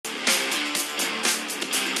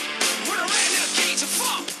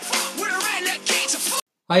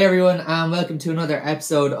Hi everyone and welcome to another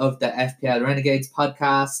episode of the FPL Renegades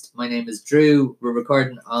podcast. My name is Drew. We're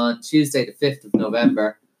recording on Tuesday the 5th of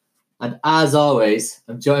November. And as always,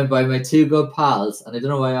 I'm joined by my two good pals. And I don't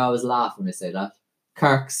know why I always laugh when I say that.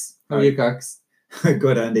 Kirks. How are you, Kirks?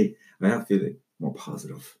 Good, Andy. I have feeling more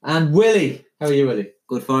positive. And Willie. How are you, Willie?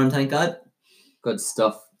 Good form, thank God. Good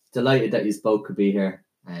stuff. Delighted that you both could be here.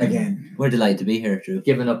 Again. We're delighted to be here, Drew.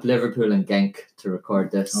 Giving up Liverpool and Genk to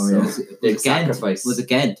record this. Oh, yeah. So big sacrifice. Was it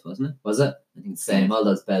Ghent, wasn't it? Was it? I think Same. All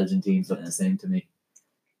those Belgian teams look the same to me.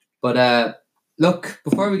 But look,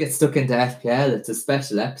 before we get stuck into FPL, it's a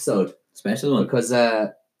special episode. Special one. Because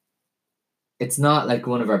it's not like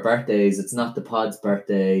one of our birthdays. It's not the pod's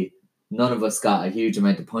birthday. None of us got a huge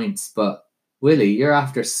amount of points. But Willie, you're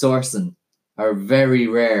after sourcing our very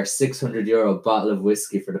rare €600 bottle of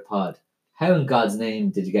whiskey for the pod. How in God's name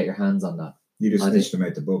did you get your hands on that? You just snitched them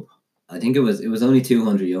out the pub. I think it was only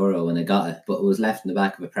 €200 when I got it, but it was left in the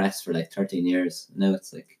back of a press for like 13 years. Now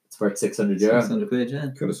it's like It's worth €600. £600, yeah.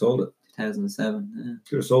 Could have sold it. 2007, yeah.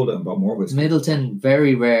 Could have sold it and bought more whiskey. Middleton,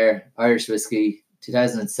 very rare Irish whiskey,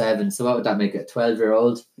 2007. So what would that make it?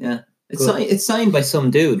 12-year-old? Yeah. Good. It's signed by some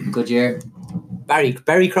dude. Good year. Barry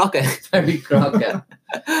Crockett. Very Crockett.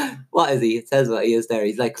 What is he? It says what he is there.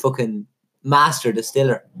 He's like fucking master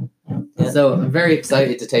distiller. Yeah. So I'm very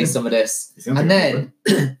excited to taste some of this. You sound And like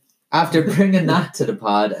then, after bringing that to the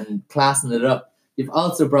pod and classing it up, you've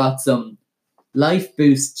also brought some Life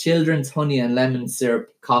Boost Children's Honey and Lemon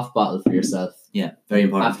Syrup cough bottle for yourself. Yeah, very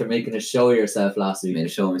important. After making a show of yourself last I week. made a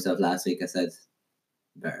show of myself last week. I said,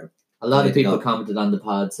 better. A lot of Way to people go. commented on the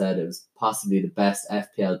pod, said it was possibly the best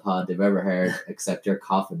FPL pod they've ever heard, except your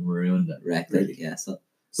coughing ruined it. Wrecked Really? it. Yeah, so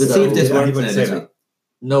we'll So- see if this Did works anybody now say this that? week.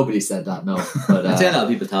 Nobody said that, no. But I'd say a lot of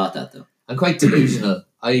people thought that though. I'm quite delusional.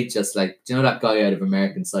 I just do you know that guy out of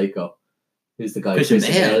American Psycho? Who's the guy Christian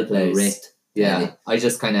Bale Bale plays? ripped. Yeah, I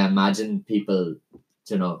just kind of imagine people,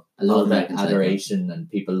 I all love that American Psycho. adoration and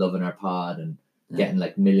people loving our pod and Yeah. getting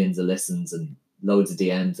like millions of listens and loads of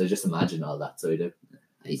DMs. I just imagine all that, so I do.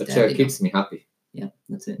 He's But dead, sure, you it keeps me happy. know. Yeah,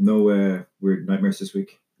 that's it. No weird nightmares this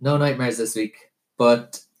week. No nightmares this week,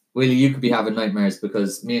 but Willie, you could be having nightmares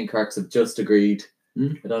because me and Kirks have just agreed.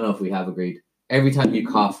 Hmm? I don't know if we have agreed. Every time you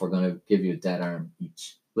cough, we're going to give you a dead arm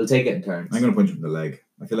each. We'll take it in turns. I'm going to punch him in the leg.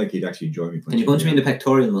 I feel like he'd actually enjoy me punching Can you punch me in the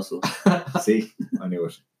pectoral muscle? See? I knew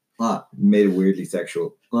it. What? Made it weirdly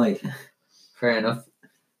sexual. Why? Fair enough.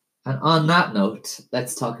 And on that note,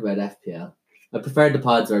 let's talk about FPL. I prefer the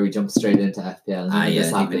pods where we jump straight into FPL. And then Yeah,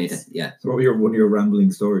 this I think we need to. happens. Yeah. So what were one of your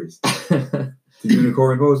rambling stories? The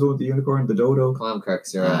unicorn, what was the one? The unicorn, the dodo? Come on,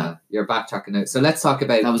 Kirks, you're backtracking out. So let's talk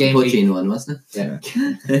about That was game the week. Puccin one, wasn't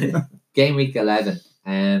Yeah. Game week 11.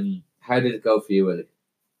 How did it go for you, Willie?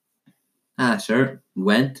 Sure.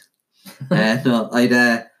 Went. No, I'd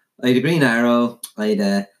a green arrow.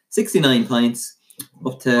 I'd 69 points,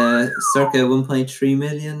 up to circa 1.3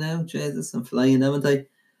 million now. Jesus, I'm flying, haven't I?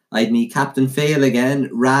 I'd me captain fail again.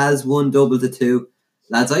 Raz 1 double to 2.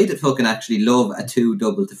 Lads, I'd fucking actually love a 2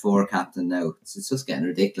 double to 4 captain now. It's just getting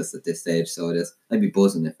ridiculous at this stage, so it is. I'd be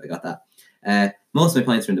buzzing if I got that. Most of my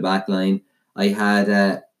points were in the back line. I had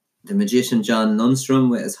the magician John Lundstrom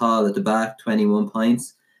with his haul at the back, 21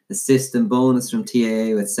 points. Assist and bonus from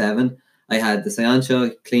TAA with 7. I had the Sancho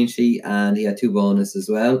clean sheet and he had 2 bonus as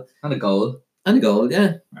well. And a goal. And a goal,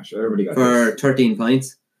 yeah, Actually, everybody got for this. 13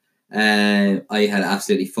 points. I had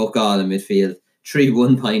absolutely fuck all in midfield. 3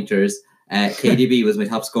 1-pointers. KDB was my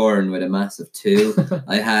top scorer with a massive 2.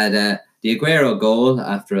 I had the Aguero goal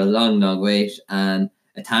after a long wait and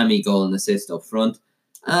a Tammy goal and assist up front.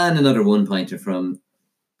 And another 1-pointer from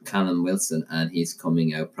Callum Wilson, and he's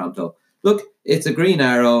coming out pronto. Look, it's a green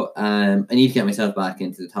arrow. I need to get myself back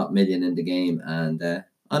into the top million in the game, and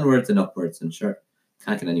onwards and upwards, and sure,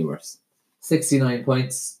 can't get any worse. 69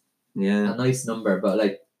 points. Yeah, A nice number, but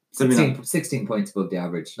like Could be 16 points above the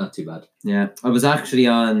average. Not too bad. yeah. I was actually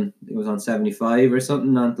on 75 or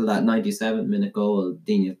something until that 97th minute goal.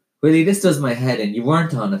 Dino. Willie, this does my head in. You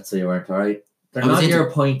weren't on it, so you weren't, alright? They're I was not into-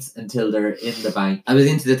 your points until they're in the bank. I was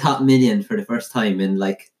into the top million for the first time in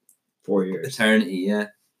like 4 years. eternity, yeah.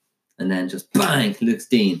 And then just bang, Luke's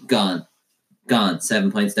Dean gone.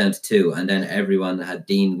 7 points down to 2, and then everyone that had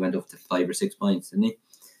Dean went up to 5 or 6 points, didn't he?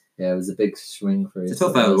 Yeah, it was a big swing for you. It's a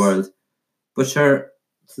tough out world, but sure,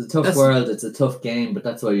 It's a tough That's- world. It's a tough game, but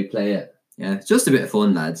that's why you play it. yeah, it's just a bit of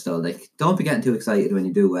fun, lads. Though, like, don't be getting too excited when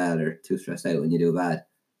you do well or too stressed out when you do bad.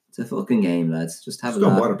 It's a fucking game, lads. Just have Just a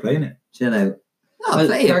don't laugh, bother playing it. chill out. No, Well,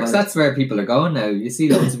 play it. Kirks, but- that's where people are going now. You see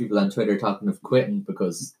loads of people on Twitter talking of quitting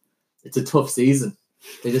because it's a tough season.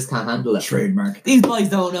 They just can't handle it. Trademark. These boys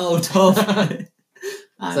don't know tough.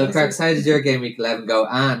 So, Kirk, how did your game week 11 go?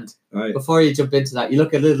 And Right. before you jump into that, you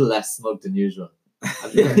look a little less smug than usual.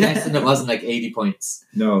 I'm guessing it wasn't like 80 points.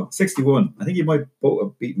 No, 61. I think you might both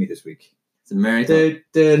have beat me this week. It's a miracle.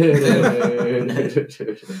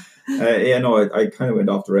 Yeah, no, I kind of went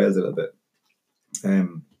off the rails a little bit.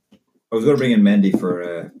 I was going to bring in Mendy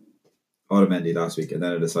for Otamendi last week, and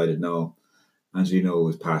then I decided no. Angelino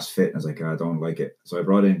was past fit, and I was like, I don't like it. So I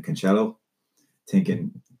brought in Cancelo,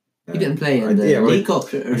 thinking... He didn't play in the League Cup.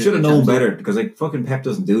 I should have known better, because like fucking Pep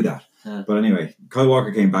doesn't do that. Yeah. But anyway, Kyle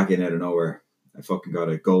Walker came back in out of nowhere. I fucking got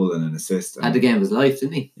a goal and an assist. Had the game of his life,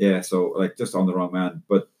 didn't he? Yeah, so like just on the wrong man.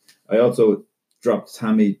 But I also dropped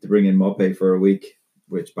Tammy to bring in Mope for a week,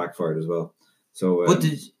 which backfired as well. So, But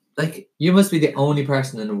did You must be the only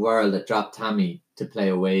person in the world that dropped Tammy to play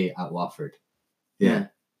away at Watford. yeah.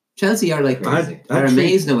 Chelsea are like Crazy. they're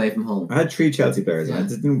amazing away from home. I had 3 Chelsea players, and I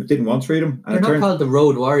didn't want 3 of them. And They're not called the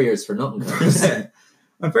Road Warriors for nothing. Kirk.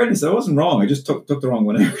 in fairness, I wasn't wrong. I just took the wrong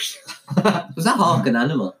one out. Was that Hawk an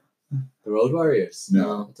animal? The Road Warriors?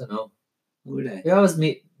 No. I don't know. Who were they? We always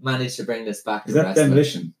manage to bring this back Is to that wrestling.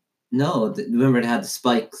 Demolition? No, remember they had the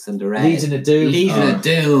spikes and the red. Legion of Doom. Legion Oh. of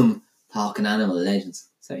Doom. Hawk and Animal Legends.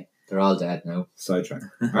 Sorry. They're all dead now. Sidetrack.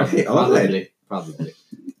 Okay, I'll let Probably.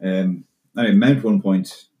 Anyway, Mount 1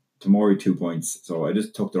 point, Tomori 2 points. So I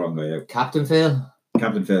just took the wrong guy out. Captain Phil.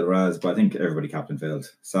 Captain failed Raz, but I think everybody captain failed.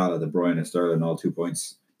 Salah, De Bruyne, Sterling, all 2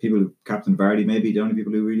 points. People who captain Vardy, maybe the only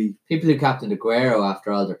people who really People who captained Aguero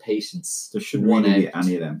after all their patience. there shouldn't One really be out.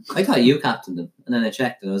 any of them. I thought you captained them, and then I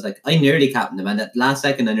checked, and I was like, I nearly captained them, and at the last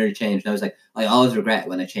second I nearly changed. And I was like, I always regret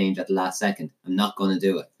when I change at the last second. I'm not going to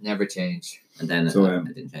do it, Never change. and then So, I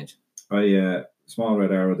didn't change. I small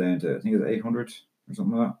red arrow down to I think it's 800 or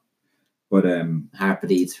something like that. But Harper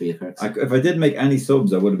Deeds for you, Kirk. if I did make any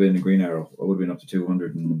subs, I would have been a green arrow. I would have been up to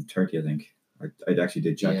 230, I think. I actually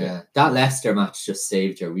did check it. That Leicester match just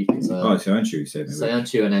saved your week as well. Oh, Soyuncu saved me.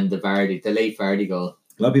 Soyuncu and then the late Vardy goal.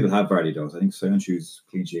 A lot of people have Vardy though. I think Soyuncu's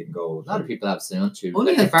clean sheet and goal. A lot of people have Soyuncu.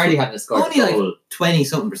 Only Like, if like Vardy hadn't scored only a like goal,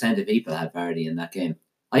 20-something% of people had Vardy in that game.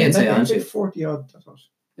 I didn't say I'd say Ansu. 40 odd. I thought.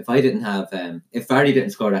 If I didn't have, if Vardy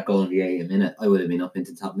didn't score that goal in the 80th minute, I would have been up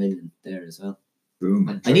into the top million there as well. Boom.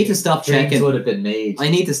 and I need to stop dreams checking. would have been made. I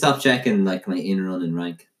need to stop checking like my in run and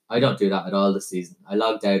rank. I don't do that at all this season. I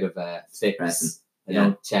logged out of Fix. Pressing. I Yeah.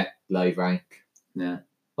 don't check live rank. Yeah,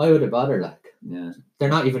 Why would I bother? Like, yeah. they're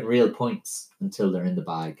not even real points until they're in the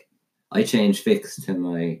bag. I changed Fix to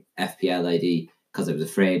my FPL ID because I was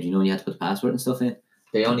afraid. You know, when you had to put the password and stuff in.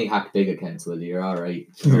 They only hack big accounts, Willie. You're all right.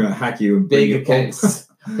 They're gonna hack you and bring Big you up. accounts.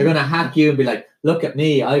 They're gonna hack you and be like, "Look at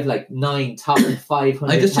me! I've like 9 top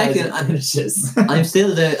 500 I just checked it. finishes." I'm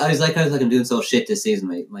still the. I was like, I'm doing so shit this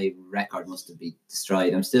season. My record must have been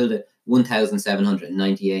destroyed. I'm still the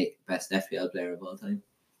 1,798 best FPL player of all time.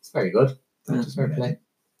 It's very good. That Yeah, doesn't fair mean play. anything,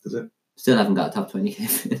 does it? Still haven't got a top 20k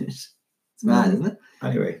finish. It's mad, isn't it?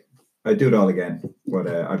 Anyway, I'd do it all again. But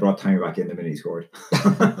I brought Tammy back in the minute he scored.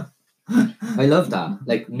 I love that.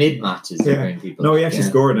 Like mid matches, you Yeah. bring people. No, he back actually in.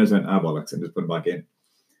 scored and I just went, bollocks, and just put him back in.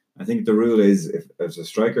 I think the rule is if there's a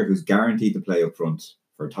striker who's guaranteed to play up front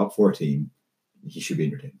for a top 4 team, he should be in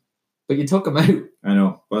your team. But you took him out. I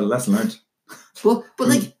know. Well, lesson learned. But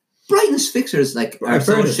like Brighton's fixtures like are I've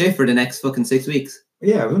so heard it. shit for the next fucking 6 weeks.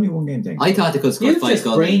 Yeah, it was only a 1 game thing. I thought they could score You've 5 just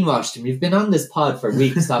goals. brainwashed him. You've been on this pod for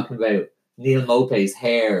weeks talking about Neil Mope's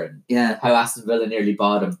hair and Yeah. how Aston Villa nearly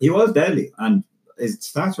bought him. He was deadly, and his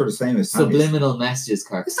stats were the same as Tammy's. Subliminal messages,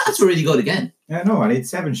 Kirk. His stats were really good again. Yeah, no, and he had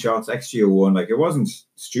 7 shots, XG of 1. Like, it wasn't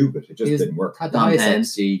stupid. It just He was- didn't work. Had the Don highest Penn.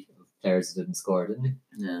 XG of players that didn't score, didn't he?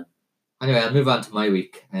 Yeah. Anyway, I'll move on to my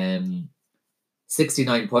week.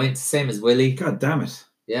 69 points, same as Willie. God damn it.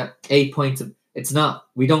 Yeah, 8 points. It's not,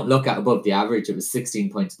 we don't look at above the average. It was 16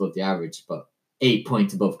 points above the average, but 8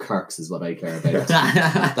 points above Kirk's is what I care about.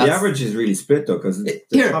 The average is really split, though, because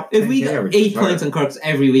Here, if we got 8 points on Kirk's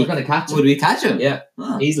every We're week, going to catch him. would we catch him? Yeah,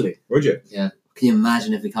 Oh. easily. Would you? Can you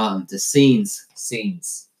imagine if we caught him? The scenes.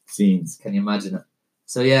 Scenes. Scenes. Can you imagine it?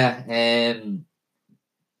 So, yeah,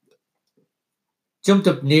 jumped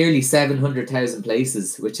up nearly 700,000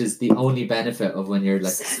 places, which is the only benefit of when you're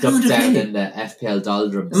like stuck down 700K? in the FPL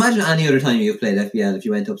doldrums. Imagine any other time you've played FPL if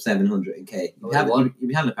you went up 700k. Oh, I won. You'd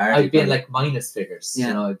be having a party. I'd be in probably. like minus figures. Yeah.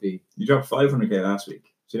 You know, I'd be You dropped 500k last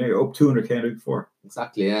week. So now you're up 200k the week before.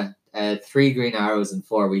 exactly, yeah. 3 green arrows in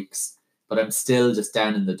 4 weeks, but I'm still just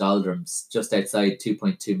down in the doldrums, just outside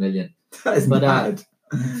 2.2 million. That is But, mad.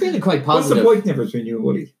 Feeling quite What's the positive. point difference between you and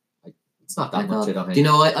Woody? It's not that much, I don't think. Do you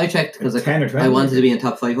know, I checked because Like 10 or 20? I wanted to be in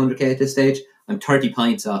top 500k at this stage. I'm 30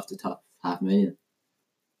 points off the top 500,000.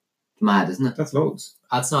 Mad, isn't it? That's loads.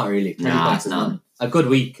 That's not really. 30 Nah, points it's is not. A good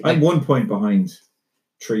week. I'm Like, 1 point behind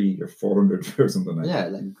 3 or 400 or something like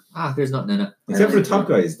that. Yeah, there's nothing in it. Except for the top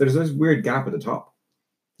guys, there's this weird gap at the top.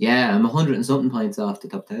 Yeah, I'm 100 and something points off the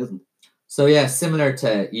top 1,000. So yeah, similar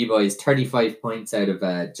to you boys, 35 points out of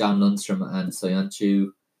John Lundstrom and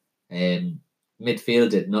Soyuncu. Midfield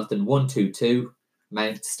did nothing. 1-2-2.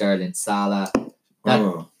 Mount, Sterling, Salah. We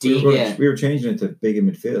were changing it to big in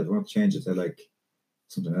midfield. We want to change it to like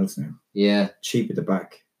something else now. Yeah. Cheap at the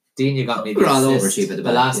back. Dina got me We're all the over assist, cheap at the the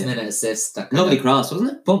back, last yeah. minute assist. That Lovely kinda cross,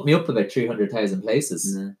 wasn't it? bumped me up about 300,000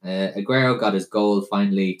 places. Aguero got his goal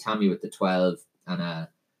finally. Tammy with the 12. And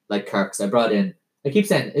like Kirk's, I brought in, I keep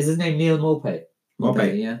saying, is his name Neil Mopey?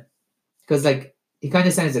 Mopey. Yeah. Because like, he kind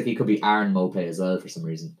of sounds like he could be Aaron Mopey as well for some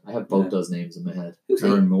reason. I have both those names in my head. Who's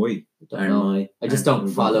Aaron Moy. I don't know. Moy. I just don't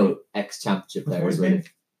follow ex-championship What's players his really. name?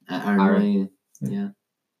 Aaron Moy. Yeah.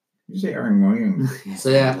 You say Aaron Moy. So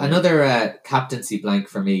yeah, another captaincy blank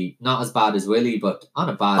for me. Not as bad as Willie, but on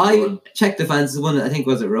a bad I one. checked the fans one. I think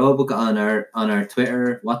was it Roebuck on our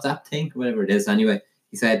Twitter WhatsApp thing, whatever it is. Anyway,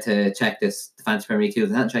 he said to check the Fantasy Premier League 2. I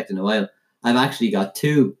haven't checked in a while. I've actually got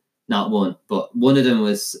 2, not 1, but one of them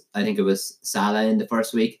was, I think it was Salah in the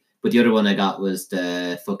first week, but the other one I got was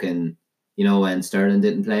the fucking, when Sterling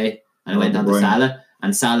didn't play, and I went on to Salah,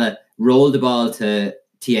 and Salah rolled the ball to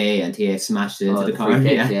TA, and TA smashed it into the corner.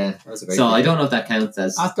 Yeah, that was a great So kick. I don't know if that counts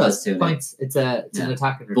as That does. as 2 now. Points. It's an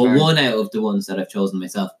attacking But return. 1 out of the ones that I've chosen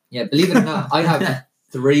myself. Yeah, believe it or not, I have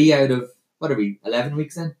 3 out of, what are we, 11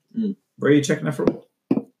 weeks in? Where are you checking that from?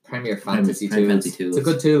 Premier Fantasy Premier Tools. Fantasy Tools. It's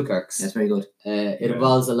a good tool, Kirks. That's very good. It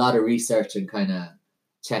involves a lot of research and kind of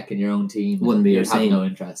checking your own team. Wouldn't be you your have same. no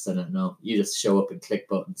interest in it. No, you just show up and click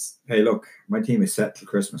buttons. Hey, look, my team is set till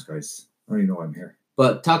Christmas, guys. I already know I'm here.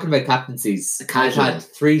 But talking about captaincies, I've Casual. had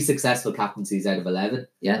 3 successful captaincies out of 11.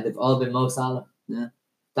 Yeah. And they've all been Mo Salah. Yeah.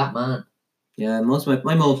 That man. Yeah, most of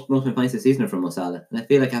my points this season are from Mo Salah, and I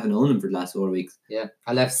feel like I haven't owned him for the last 4 weeks. Yeah.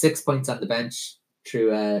 I left 6 points on the bench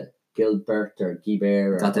through Gilbert or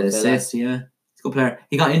Guibert. Got the Villa. assist, yeah. He's a good player.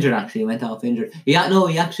 He got injured actually. He went off injured. He didn't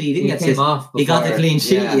He get came assist. off. He got the before- clean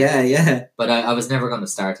sheet. Yeah. But I was never going to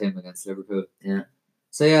start him against Liverpool. Yeah.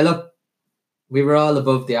 So yeah, look, we were all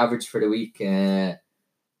above the average for the week.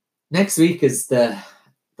 Next week is the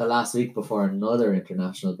last week before another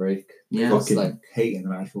international break. Yeah. It's Fucking like hate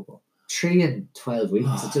international football. 3 in 12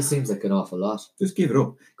 weeks. It just seems like an awful lot. Just give it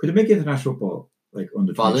up. Could they make international football like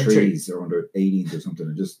under Voluntary. 23s or under 18s or something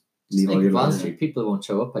and just Just leave make all it your voluntary. People won't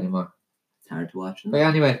show up anymore. It's hard to watch. But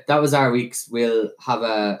anyway, that was our weeks. We'll have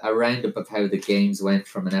a roundup of how the games went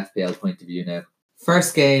from an FPL point of view now.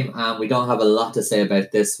 First game, and we don't have a lot to say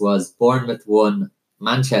about this, was Bournemouth 1,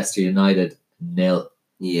 Manchester United 0.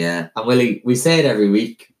 Yeah. And Willie, we say it every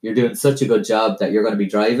week. You're doing such a good job that you're going to be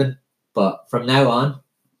driving, but from now on,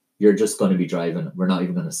 you're just going to be driving. We're not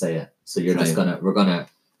even going to say it. So you're just Driving. we're gonna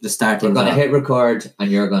hit record,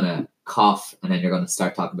 and you're gonna cough, and then you're gonna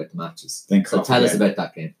start talking about the matches. Think So tell us about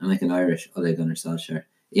that game. I'm like an Irish Ole Gunnar Solskjaer.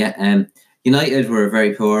 Yeah. United were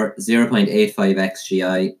very poor. 0.85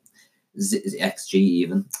 XGI. XG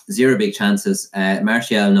even. 0 big chances.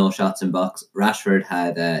 Martial no shots in box. Rashford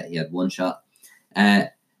had 1 shot.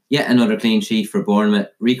 Yet another clean sheet for Bournemouth.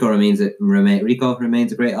 Rico remains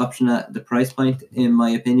a great option at the price point, in my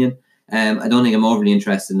opinion. I don't think I'm overly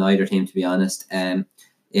interested in either team, to be honest.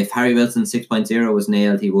 If Harry Wilson 6.0 was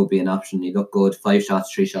nailed, he would be an option. He looked good. 5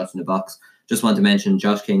 shots, 3 shots in the box. Just want to mention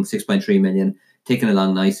Josh King, 6.3 million, ticking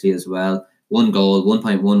along nicely as well. 1 goal,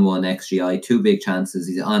 1.11 XGI, 2 big chances.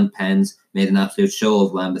 He's on pens. Made an absolute show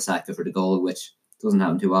of Wan-Bissaka for the goal, which doesn't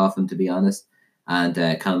happen too often, to be honest. And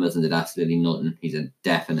Callum Wilson did absolutely nothing. He's a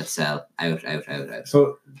definite sell. Out.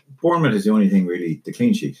 So Bournemouth is the only thing really, the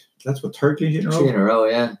clean sheet. That's what, 3rd clean sheet in a 3 in row? a row,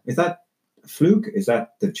 yeah. Is that a fluke? Is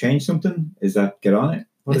that they've changed something? Is that get on it?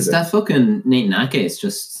 What It's is it? that fucking Nathan Ake is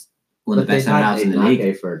just one of the best centre halves in the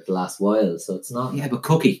league. for the last while, so it's not. Yeah, but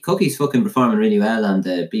Cookie's fucking performing really well on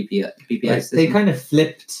the BPS Like, system. they kind of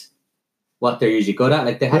flipped what they're usually good at.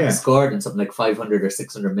 Like they hadn't Yeah. scored in something like 500 or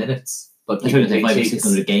 600 minutes, but I think keeping it's like 500 or clean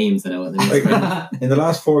 600 games. I know what they mean. In the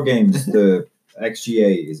last 4 games, the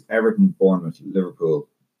XGA is Everton, Bournemouth, Liverpool,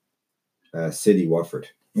 City, Watford.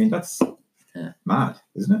 I mean, that's mad,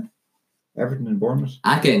 isn't it? Everton and Bournemouth.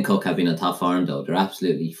 Ake and Cook have been on top form though. They're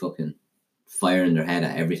absolutely fucking firing their head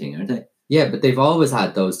at everything, aren't they? Yeah, but they've always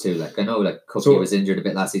had those two. Like I know, like Cookie was injured a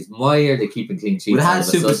bit last season. Why are they keeping clean sheets? But all of a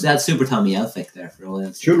sudden? that's super Tommy Elphick there for a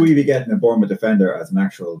while. Should we be getting a Bournemouth defender as an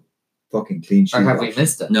actual fucking clean sheet? Or have we option?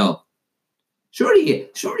 missed it? No. Surely,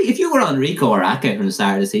 if you were on Rico or Ake from the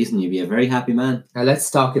start of the season, you'd be a very happy man. Now let's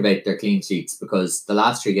talk about their clean sheets, because the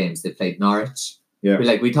last 3 games they played Norwich. Yeah.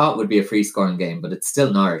 We thought would be a free scoring game, but it's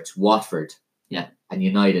still Norwich, Watford, Yeah, and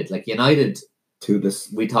United. Like United,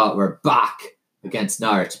 Toothless. we thought were back, against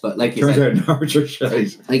Norwich. But like you Turns said, out Norwich are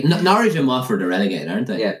shite. Like Norwich and Watford are relegated, aren't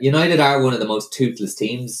they? yeah, United are one of the most toothless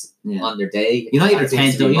teams Yeah. on their day. United That are seems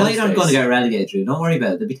 10th to though. be United most aren't going to days. get relegated, Drew. Don't worry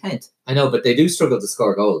about it. They'll be 10th. I know, but they do struggle to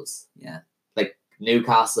score goals. Yeah. Like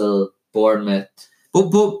Newcastle, Bournemouth. But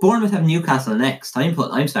Bournemouth have Newcastle next.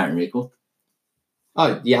 I'm starting Rico.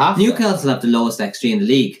 Oh, you have to. Newcastle have the lowest XG in the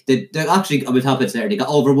league. They're actually on the top of there. They got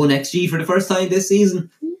over 1 XG for the first time this season.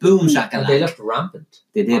 Boom, And they shakalaka. looked rampant.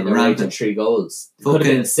 They did On their way to rampant. 3 goals. Could have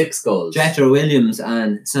Fucking been 6 goals. Jetro Williams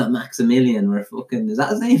and St. Maximilian were fucking. Is that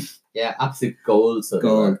his name? Yeah, absolute goals. So they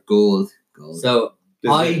were. Gold. So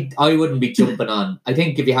This I wouldn't be jumping on. I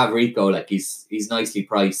think if you have Rico, like he's nicely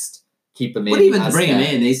priced. Keep him in. But even to as bring him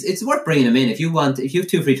the- in, it's worth bringing him in if you have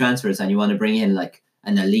 2 free transfers and you want to bring in like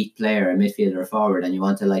an elite player, a midfielder, or forward, and you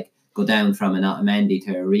want to like go down from an Otamendi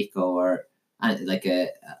to a Rico or like a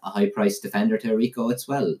high priced defender to a Rico. It's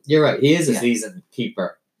well, You're right. He is a Yeah. seasoned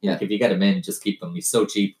keeper. Yeah. Like if you get him in, just keep him. He's so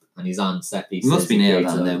cheap and he's on set he pieces. must be nailed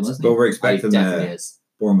creates on them, loads. wasn't But he? we're I expecting definitely is.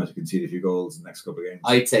 Bournemouth to concede a few goals in the next couple of games.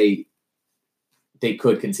 I'd say they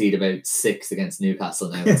could concede about 6 against Newcastle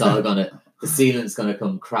now. It's all the ceiling's gonna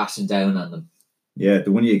come crashing down on them. Yeah,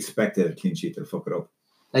 the one you expected a clean sheet, they'll fuck it up.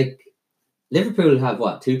 Like Liverpool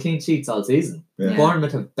have 2 clean sheets all season. Yeah.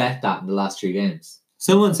 Bournemouth have bet that in the last 3 games.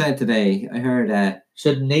 Someone said today, I heard,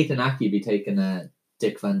 Should Nathan Aki be taking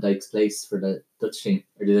Dick Van Dijk's place for the Dutch team,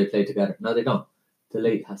 or do they play together? No, they don't. The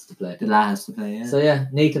late has to play. the last to play. Yeah. So yeah,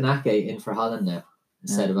 Nathan Ake in for Holland now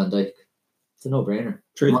instead of Van Dijk. It's a no-brainer.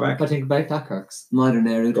 Trade Ma- back. What do you think about that, Kirks? Modern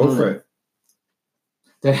era. Go for it.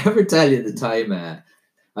 Did I ever tell you the time I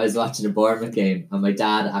was watching a Bournemouth game and my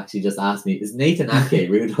dad actually just asked me, is Nathan Ake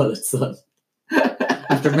Ruud Hullit's son?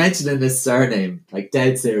 After mentioning his surname, like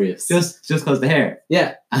dead serious. Just because the hair.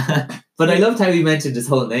 Yeah. But I loved how he mentioned his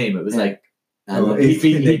whole name. It was Yeah. like, Oh, he'd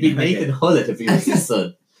be Nathan Nathan Hullett if he was his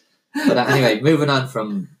son. But anyway, moving on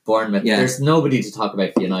from Bournemouth, Yeah. there's nobody to talk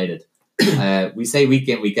about for United. We say week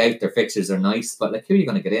in, week out, their fixtures are nice, but like, who are you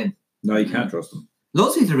going to get in? No, you can't trust them.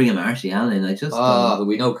 Loads of people bring him Martial in. I just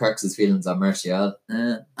We know Kirk's feelings on Martial.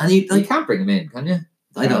 and he You like can't bring him in, can you?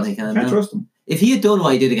 I don't think you I can't know. trust them. If he had done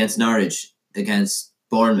what he did against Norwich, against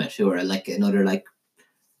Bournemouth, who are like another like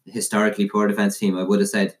historically poor defense team, I would have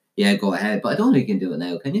said, yeah, go ahead. But I don't think you can do it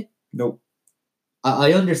now, can you? Nope.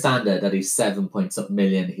 I understand that he's 7 point something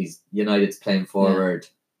million. He's United's playing forward,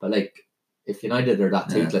 but like if United are that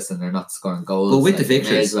Yeah. toothless and they're not scoring goals, But with the like, it may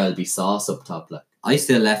fixtures- as well be sauce up top. Like I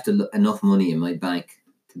still left enough money in my bank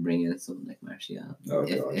to bring in something like Martial Oh,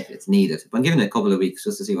 if God. it's needed. But I'm giving it a couple of weeks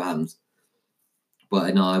just to see what happens.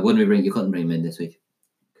 But no, I wouldn't be you couldn't bring him in this week.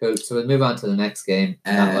 cool. So we'll move on to the next game.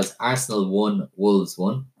 That was Arsenal 1, Wolves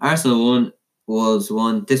 1. Arsenal 1, Wolves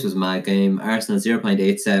 1. This was a mad game. Arsenal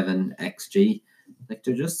 0.87 XG. Like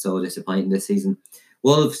they're just so disappointing this season.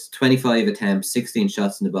 Wolves 25 attempts, 16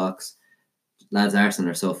 shots in the box. Lads,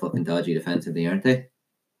 Arsenal are so fucking dodgy defensively, aren't they?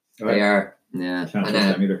 They are. Yeah. Can't And trust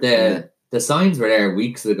them either. Yeah. the signs were there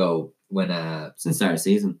weeks ago when Since the start of the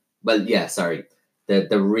season. well yeah, sorry.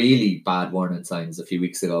 The really bad warning signs a few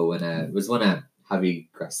weeks ago when it was one of Javi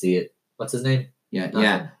Garcia. What's his name? Yeah,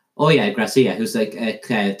 yeah. Oh yeah, Gracia, who's like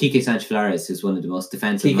Kike Sanchez Flores, who's one of the most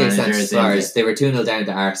defensive TK managers. Sanchez in Flores. They were 2-0 down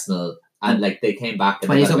to Arsenal and like they came back and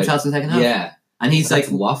 20 they got something about- shots in the second half. Yeah. And he's That's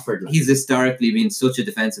like Watford. Like, he's historically been such a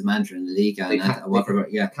defensive manager in the league They and can't- at Watford.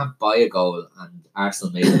 Yeah. can't buy a goal and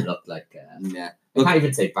Arsenal made him look like Yeah. I can't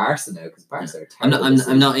even say Barca now because Barca are I'm terrible. not. this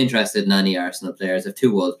I'm not interested in any Arsenal players. I have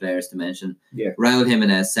 2 Wolves players to mention. Yeah. Raul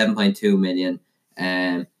Jimenez, 7.2 million.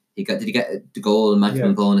 Did he get the goal maximum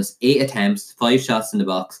Yeah. bonus? 8 attempts, 5 shots in the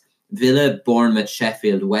box. Villa, Bournemouth,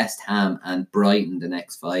 Sheffield, West Ham, and Brighton. The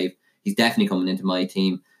next 5. He's definitely coming into my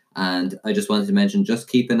team. And I just wanted to mention, just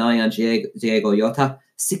keep an eye on Diego Jota.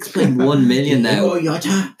 6.1 million now. Oh,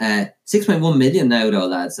 Jota. 6.1 million now, though,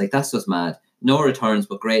 lads. Like that's just mad. No returns,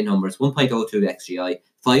 but great numbers. 1.02 XGI,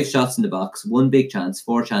 5 shots in the box, 1 big chance,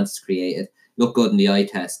 4 chances created. Look good in the eye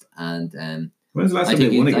test, and When's the last I time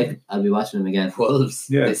think they won a game? I'll be watching them again. Wolves.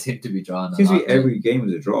 Yeah. They seem to be drawn. Seems to be every game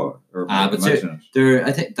is a draw. Or Ah, but imagine it. They're,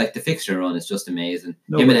 I think, like the fixture run is just amazing.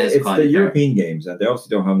 No, Him but and his it's quality the player. European games, and they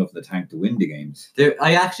obviously don't have enough in the tank to win the games.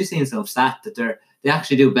 I actually seen some stat that they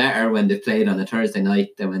actually do better when they've played on a Thursday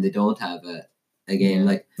night than when they don't have a game. Yeah.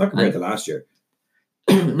 Like Not compared to last year.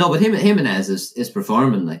 no, but Jimenez is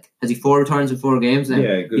performing. Like, has he 4 returns in 4 games now?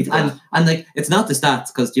 Yeah, good. And like it's not the stats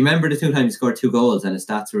because do you remember the 2 times he scored 2 goals and his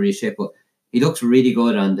stats were really shit, but he looks really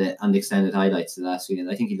good on the extended highlights the last weekend.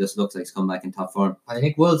 I think he just looks like he's come back in top form. I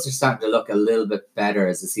think Wolves are starting to look a little bit better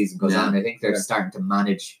as the season goes Yeah. on. I think they're Yeah. starting to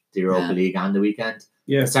manage the Europa Yeah. League and the weekend.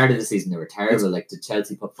 Yeah. the start of the season they were terrible. Like did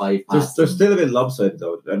Chelsea put 5 past They're them? still a bit lopsided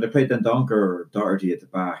though, and they played Dundonker or Doherty at the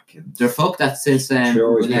back. And They're fucked that since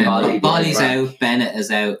Sure, yeah. Bolly's Back. out, Bennett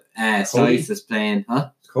is out, Cody? Stice is playing. Huh?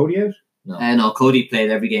 is Cody out? No, Cody played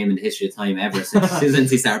every game in the history of time ever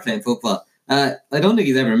since he started playing football. I don't think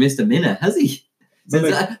he's ever missed a minute, has he?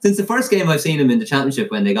 Since the first game I've seen him in the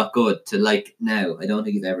championship when they got good to like now, I don't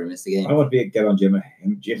think he's ever missed a game. I want to get on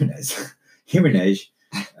Jimenez,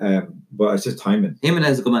 but it's just timing.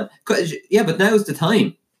 Jimenez is a good man. Yeah, but now's the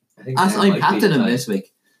time. I think I'm now might be captain the him time. this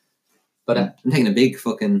week. But I'm taking a big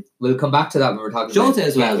fucking we'll come back to that when we're talking about Jota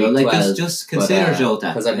as well. Though. Week Like 12, just consider Jota.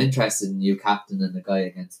 because I'm interested in you captaining the guy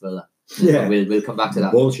against Villa. Yeah, But we'll come back to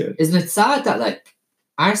that. bullshit. Isn't it sad that like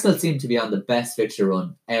Arsenal seem to be on the best fixture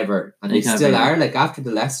run ever, and You they can't still bring are. Like after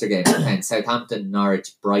the Leicester game, they're playing Southampton,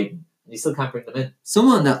 Norwich, Brighton, and you still can't bring them in.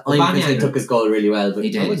 Someone that I'm Aubameyang considering. took his goal really well, but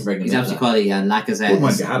He I wouldn't did. bring him He's in. absolutely like. quality, and Lacazette. Wouldn't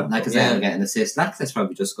mind if you had him. Lacazette Yeah. will get an assist. Lacazette's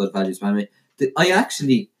probably just good values by me. I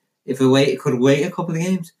actually, if I could wait a couple of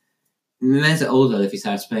games, Mesut Ozil if he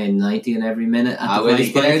starts playing 90 in every minute. At the Will price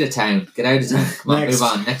you get point. out of town? Get out of town. Come on, Next. move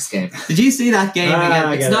on. Next game. Did you see that game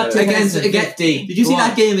I against? get It's not it. against- 2015. Did you see Go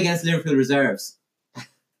that on. game against Liverpool reserves?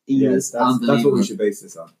 He Yeah, was that's what unbelievable. we should base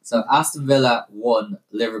this on. So Aston Villa 1,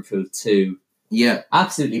 Liverpool 2. Yeah.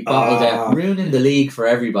 Absolutely bottled out, ruining the league for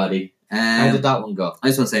everybody. How did that one go? I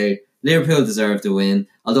just want to say Liverpool deserved to win.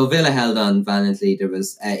 Although Villa held on valiantly, there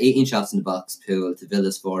was 18 shots in the box pool to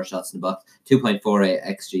Villa's 4 shots in the box, 2.48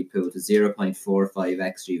 XG pool to 0.45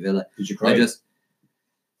 XG Villa. Did you cry?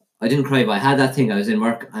 I didn't cry, but I had that thing. I was in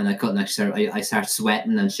work and I couldn't actually. I start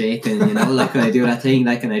sweating and shaking, like when I do that thing,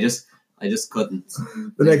 like, and I just couldn't.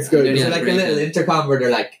 The next game. Yeah, It's like a great little game. intercom where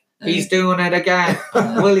they're like, he's doing it again.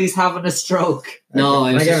 Willie's having a stroke. No,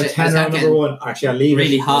 I I was get a just 10 I round started number getting one. Actually, I'll leave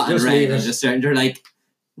really it. hot and Just red. leave And it. just starting, they're like,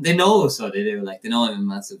 they know, so they do. Like, they know I'm a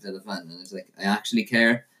massive Villa fan, and it's like I actually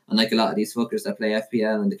care. Unlike a lot of these fuckers that play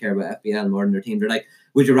FPL and they care about FPL more than their team, they're like,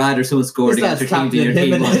 would you rather someone scored This against lad's your team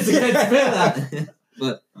than your captaining team Jimenez won? against Villa.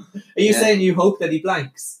 But Are you Yeah. saying you hope that he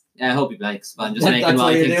blanks? yeah, I hope he blanks. But I'm just That- making that's what why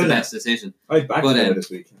I you're think is the doing it. best decision. I backed But, Villa this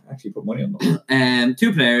week. I actually put money on them.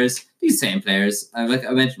 2 players, these same players. I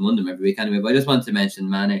mention one of them every week anyway, but I just wanted to mention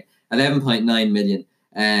Mane. 11.9 million.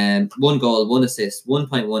 1 goal, 1 assist,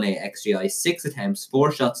 1.18 XGI, 6 attempts,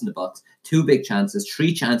 4 shots in the box, 2 big chances,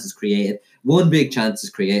 3 chances created, 1 big chance is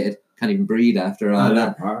created. Can't even breathe after all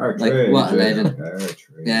that. What a legend.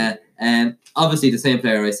 Yeah. Obviously the same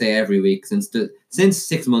player I say every week since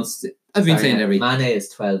 6 months. I've been saying it every. Mane is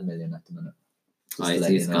 12 million at the minute. Just I to let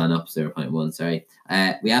see you it's know. gone up 0.1. Sorry. We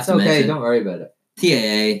have It's to okay, mention don't worry about it.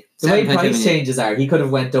 TAA. The way 7.2 price million. changes are, he could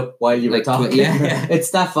have went up while you were Like, talking. yeah. It's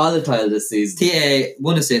that volatile this season. TAA,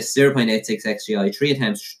 1 assist, 0.86 XGI, 3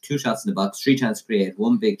 attempts, 2 shots in the box, 3 chances created,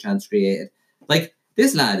 1 big chance created. Like,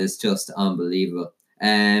 this lad is just unbelievable.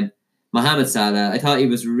 Mohamed Salah, I thought he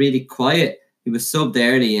was really quiet. He was subbed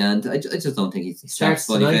early, and I just don't think He he's starts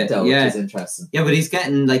fully tonight fit. though, Yeah. which is interesting. Yeah, but he's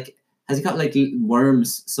getting like, has he got like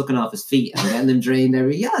worms sucking off his feet and getting them drained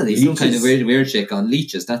every? Yeah, he's some kind of Leeches. weird shit on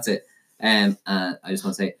leeches. That's it. And I just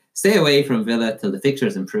want to say, stay away from Villa till the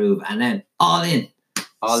fixtures improve, and then all in.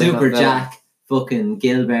 All in on Super Villa. Jack, fucking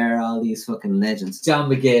Gilbert, all these fucking legends. John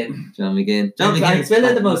McGinn. John McGinn. John McGinn. It's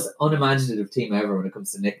Villa the most unimaginative team ever when it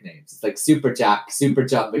comes to nicknames. It's like Super Jack, Super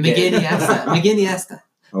John McGinn. McGinn-Iniesta.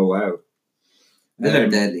 Oh, wow. Villa are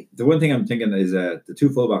deadly. The one thing I'm thinking is the 2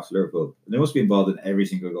 fullbacks for Liverpool. They must be involved in every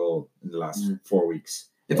single goal in the last 4 weeks.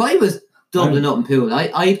 If I was doubling up in pool,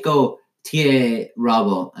 I'd go TA,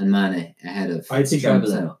 Robbo, and Mane ahead of. I think I'm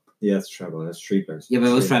Travelling up. Yeah, that's treble. That's 3 players. Yeah, but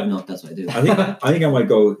I was Three. traveling up. That's what I do. I think I might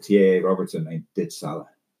go TA Robertson and ditch Salah.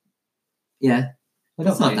 Yeah, I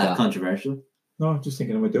that's don't not mind that that. controversial. No, I'm just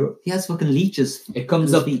thinking I might do it. He has fucking leeches. It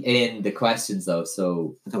comes up in the questions though,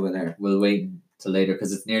 so I thought about there. we'll wait till later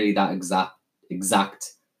because it's nearly that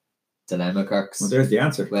exact dilemma, Kirks. Well, there's the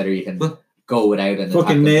answer. Whether you can But- go without an Fucking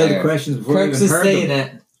attacking nail the player. questions before I Kirks even is heard saying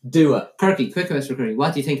them. it. Do it. Kirky, quick question for Kirky.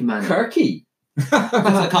 What do you think of Mane? Kirky. That's what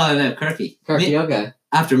I call him now, Kirky. Kirky, okay.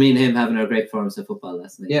 After me and him having our great performance of football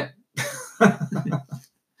last night. Yeah.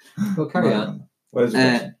 Well, carry on. What is the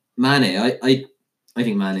question? Mane, I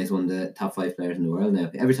think Mane is one of the top 5 players in the world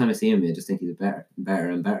now. Every time I see him, I just think he's better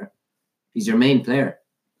and better. He's your main player.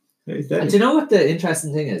 Yeah, he's And dead. do you know what the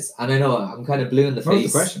interesting thing is? And I know I'm kind of blue in the What was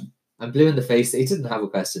face. the question? I'm blue in the face. He didn't have a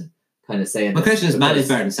question. Kind of saying. My this question is, Mane is because-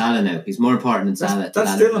 better than Salah now. He's more important than Salah. to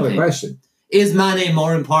That's that still not a team. question. Is Mane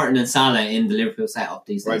more important than Salah in the Liverpool setup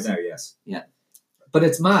these Right days? now, yes. But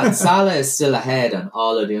it's mad. Salah is still ahead on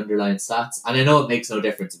all of the underlying stats. And I know it makes no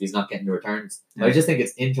difference if he's not getting the returns. But I Yeah. just think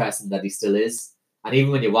it's interesting that he still is. And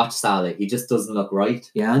even when you watch Salah, he just doesn't look right.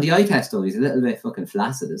 Yeah, on the eye test though, he's a little bit fucking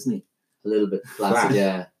flaccid, isn't he? a little bit flaccid. Flat.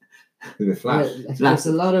 Yeah. A bit flat. There's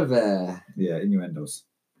a lot of. Yeah, innuendos.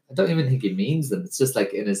 I don't even think he means them. It's just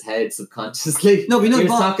like in his head subconsciously. No, we know he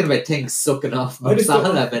was what- talking about things sucking off I just don't-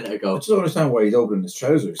 Salah a minute I ago. just don't understand why he's opening his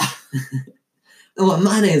trousers. Well,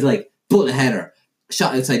 Mane is like, bullet header,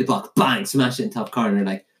 shot outside the box, bang, smash it in top corner.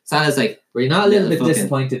 Like, Salah's like, Were you not a little Little bit fucking-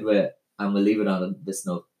 disappointed with, and we'll leave it on this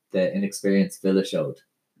note, the inexperienced Villa showed?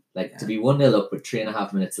 Like, Yeah. to be 1-0 up with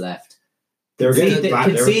 3.5 minutes left. They were Concede getting the-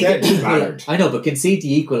 battered. They were concede the getting equal- battered. I know, but concede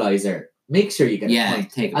the equaliser. Make sure you get a yeah,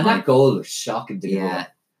 point. take a And point. that goal was shocking to give Yeah. away.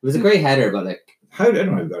 It was a great header, but like, How I don't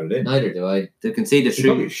know how he got it in. neither do I. They've conceded He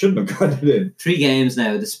probably three, shouldn't have got it in. 3 games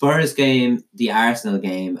now. The Spurs game, the Arsenal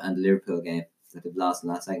game, and the Liverpool game that they've lost in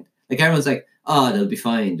the last second. Like, everyone's like, oh, they'll be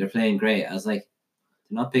fine. They're playing great. I was like,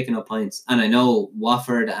 they're not picking up points. And I know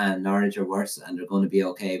Watford and Norwich are worse and they're going to be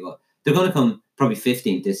okay, but they're going to come probably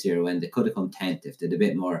 15th this year when they could have come 10th if they did a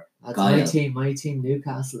bit more. That's Guile. my team,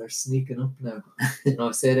 Newcastle, are sneaking up now. You know,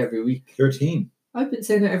 I say it every week. Your team. I've been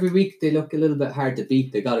saying it every week. They look a little bit hard to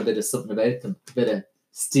beat. They got a bit of something about them. A bit of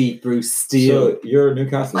Steve Bruce Steele. So you're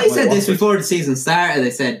Newcastle. I said this Watford. before the season started. I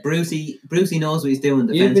said Brucey knows what he's doing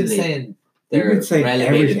You've been defensively. saying You've they're been saying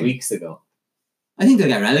relegated everything. weeks ago. I think they'll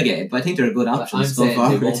get relegated, but I think they're a good But option I'm to go saying they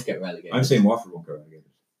forward. won't get relegated. I'm saying Watford won't go relegated.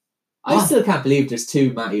 I What? still can't believe there's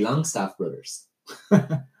 2 Matty Longstaff brothers.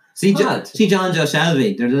 See Mad. John Joe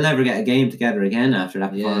Shelby. They'll never get a game together again after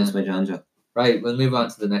that Yeah. performance by John Joe. Right, we'll move on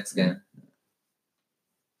to the next game.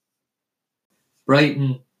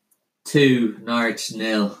 Brighton 2, Norwich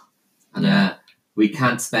 0. And Yeah. we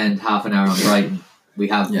can't spend half an hour on Brighton. We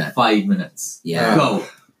have Yeah. 5 minutes. Yeah. Go.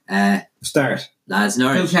 Start. Lads, Two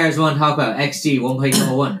Norwich. players want to talk about XG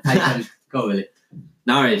 1.01. Go, Willie.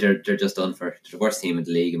 Norwich are they're just done for. They're the worst team in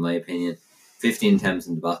the league, in my opinion. 15 attempts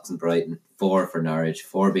in the box in Brighton, 4 for Norwich,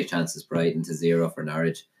 4 big chances Brighton to 0 for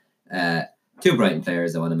Norwich. 2 Brighton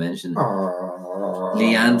players I want to mention.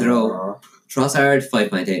 Leandro Trossard,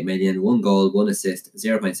 5.8 million, 1 goal, 1 assist,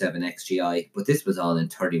 0.7 XGI. But this was all in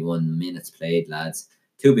 31 minutes played, lads.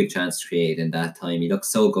 2 big chances created in that time. He looks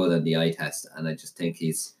so good on the eye test, and I just think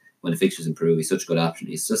when the fixtures improve, he's such a good option.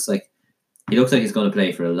 He's just like, he looks like he's going to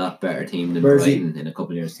play for a lot better team than Where's he? Brighton in a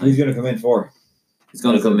couple of years' time. Who's going to come in for? He's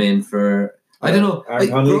going to come in for, I don't know. Aaron Like,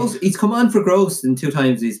 Conley? Gross, he's come on for Gross, and 2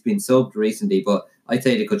 times he's been subbed recently, but I'd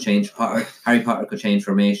say they could change. Harry Potter could change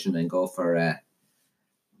formation and go for.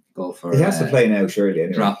 He has to play now, surely.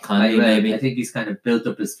 Anyway. Drop Conley, maybe. I think he's kind of built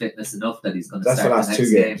up his fitness enough that he's going to That's the start last the 2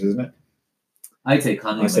 next games, game. isn't it? I'd say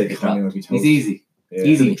Conley I might say get Conley dropped. would be toast. He's easy. Yeah.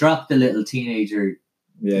 Easy. Drop the little teenager.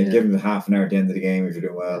 Yeah, Yeah. give him the half an hour at the end of the game if you're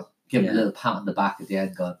doing well. Give him Yeah. a little pat on the back at the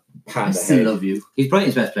end. Going, Pat I in the still head. love you. He's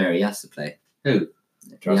Brighton's best player. He has to play. Who?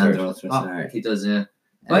 Trossard. Leandro Oh, Trossard. he does, yeah.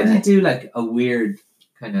 Why did he do like a weird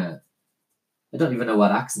kind of? I don't even know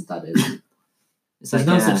what accent that is. It's There's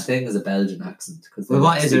like, no such thing as a Belgian accent because Well,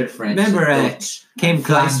 what is it? French. Remember, and Dutch, Kim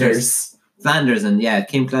Clijsters, Flanders. Vanders, and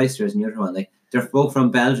Kim Clijsters and the other one. Like, they're both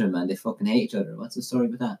from Belgium and they fucking hate each other. What's the story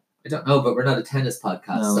with that? I don't know, but we're not a tennis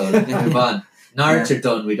podcast, No. so let's move on. Norwich Yeah. are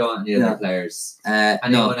done. We don't want any Yeah. other players. No.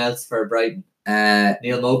 Anyone else for Brighton?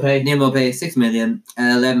 Neil Mopay. Neil Mopay, 6 million,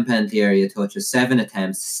 11 penalty area touches, 7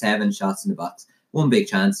 attempts, 7 shots in the box, 1 big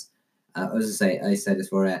chance. I said this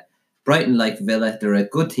before. Brighton, like Villa, they're a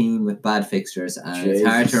good team with bad fixtures, and it's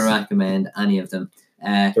hard to Jesus. recommend any of them.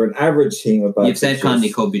 They're an average team with bad You've said fixtures. Conley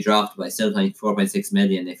could be dropped, but I still think 4.6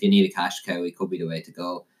 million. If you need a cash cow, he could be the way to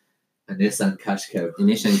go. A Nissan cash cow. The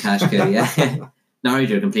Nishan cash cow, yeah.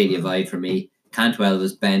 Norwich are completely a vibe for me. Cantwell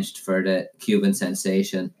was benched for the Cuban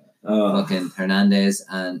sensation. Oh. Fucking Hernandez,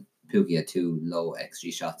 and Pukki had 2 low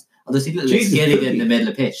XG shots. Although see the little Jesus, skill he did in Pukki. the middle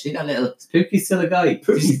of the pitch. See that little? Pukki's still a guy.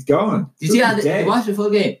 He's gone. Did you see Pukki's that? dead. Watch the full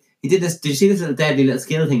game. He did this. Did you see this little deadly little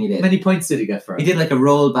skill thing he How did? many points did he get for He it? did like a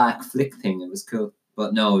roll back flick thing. It was cool.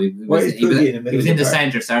 But no, he Why was, is Pukki in the middle he was of in the the park?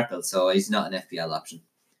 centre circle, so he's not an FPL option.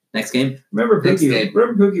 Next game. Remember Next Pukki? game.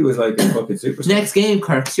 Remember Pukki was like a fucking superstar. Next game,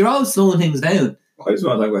 Kirks. You're always slowing things down. I just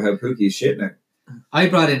want to talk about how Puki's shit now. I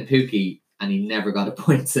brought in Pukki and he never got a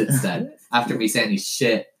point since then. After me saying he's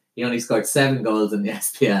shit, he only scored 7 goals in the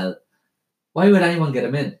SPL. Why would anyone get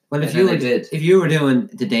him in? Well, if And you then were I did. if you were doing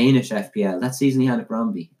the Danish FPL, that season he had at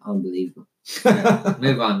Bromby, unbelievable.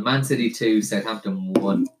 Move on. Man City 2, Southampton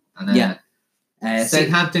 1. And Yeah.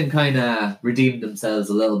 Southampton kind of redeemed themselves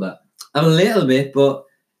a little bit. A little bit, but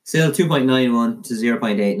still 2.91 to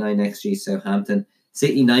 0.89 XG Southampton.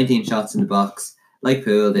 City 19 shots in the box. Like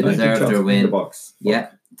Poole, they 19 deserve shots their in the win. box. Yeah,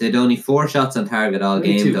 they'd only 4 shots on target all Only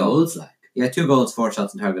game 2 though. goals, like. Yeah, 2 goals, 4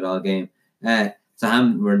 shots on target all game.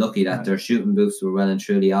 Southampton were lucky that their shooting boosts were well and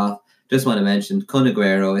truly off. Just want to mention Kun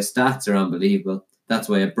Aguero, his stats are unbelievable. That's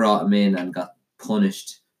why I brought him in and got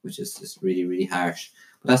punished, which is just really, really harsh.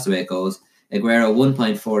 But that's the way it goes. Aguero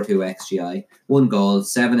 1.42 XGI, 1 goal,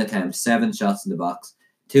 7 attempts, 7 shots in the box,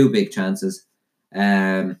 2 big chances.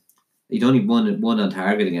 He'd only one on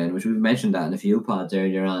target again, which we've mentioned that in a few pods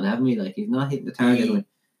earlier on, haven't we? Like, he's not hitting the target.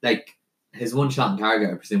 Like, his one shot on target,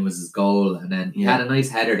 I presume, was his goal, and then he had a nice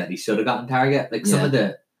header that he should have gotten target. Like, some of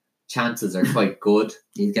the chances are quite good.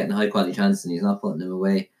 He's getting high quality chances and he's not putting them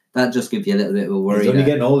away. That just gives you a little bit of a worry. He's only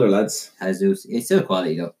getting older, lads. Jesus, it's still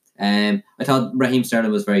quality though. I thought Raheem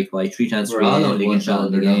Sterling was very quiet. 3 chances, We're all only 1 getting shot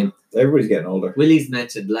in the older game. Everybody's getting older. Willie's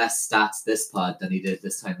mentioned less stats this pod than he did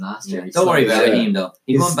this time last year. Don't worry about Yeah. Raheem though.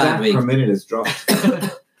 He's His one bad stat week. per minute has dropped.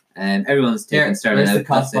 Everyone's taking Sterling Where's the out.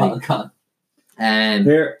 cough That's it. bottle gone?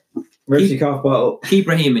 Here, Mercy cough bottle. Keep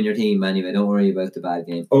Raheem in your team anyway. Don't worry about the bad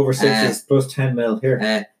game. Over 6 plus 10 mil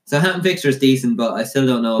here. So Hampton fixture's decent, but I still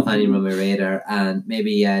don't know if any on my radar. And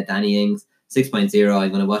maybe Danny Ings 6.0. I'm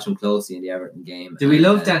going to watch him closely in the Everton game. Do we And,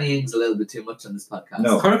 love Danny Ings a little bit too much on this podcast?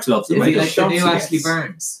 No. Kirk's loves Is him. he Michael like the new Shops Ashley against-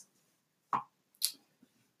 Burns?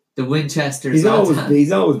 The Winchester He's Zlatan.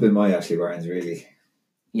 he's always been my Ashley Barnes, really.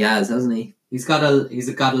 He has, hasn't he? He's got a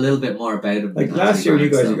little bit more about him. Like than last Ashley year, you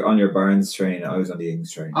Barnes, guys though. were on your Barnes train. I was on the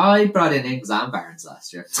Ings train. I brought in Ings and Barnes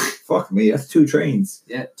last year. Fuck me, that's 2 trains.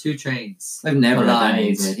 Yeah, 2 trains. I've never had Danny Collide.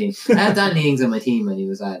 Ings on my team. I had Danny Ings on my team when he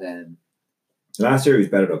was at Last year he was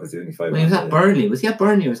better though because he was only 5. when he was at Burnley. Was he at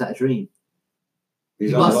Burnley or was that a dream? He's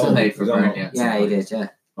He on must loan. have played for He's on Burnley. loan. Yeah, he did. Yeah,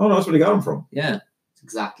 Oh no, that's where they got him from. yeah.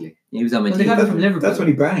 Exactly. He was on my Well, they team. got him from Liverpool. That's when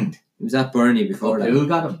he banged. He was at Burnley before that. Who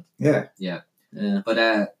got him? Yeah. Yeah.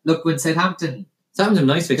 But look, when Southampton, Some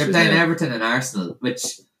nice they're fixtures. playing now. Everton and Arsenal,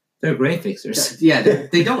 which They're great fixtures. yeah,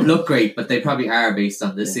 they don't look great, but they probably are based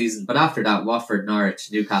on this Yeah. season. But after that, Watford, Norwich,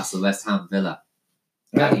 Newcastle, West Ham, Villa,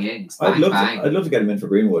 Yeah. Danny Ings, bang, I'd love to get him in for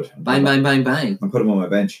Greenwood. Bang, bang, bang, bang. And put him on my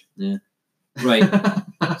bench. Right.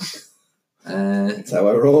 That's how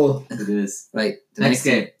I roll. It is. Right. The Next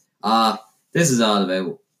game. This is all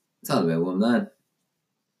about. It's all about one man.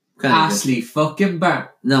 Ashley fucking Barnes.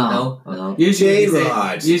 No. Usually,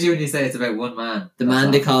 J-Rod. when you say it's about one man, The that's man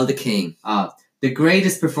all. they call the king. The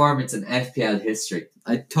greatest performance in FPL history.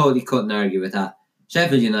 I totally couldn't argue with that.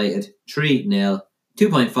 Sheffield United 3-0,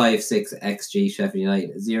 2.56 XG. Sheffield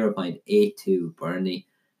United 0.82 Burnley.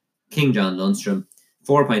 King John Lundstrom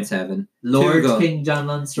 4.7. Lord goals. King John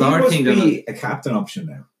Lundstrom. Lord He must King be a captain option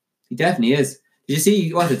now. He definitely is. Did you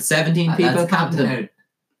see what? It's 17 people That's captain him. captain.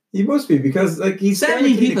 He must be because like he's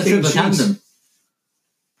 17 people should have captained him.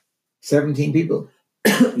 17 people.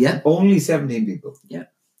 Yeah, Only 17 people.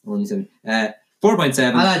 only 7.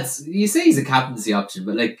 4.7. Lads, you say he's a captaincy option,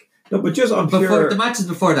 but like No, but just on before pure. the matches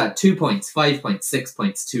before that, 2 points, 5 points, 6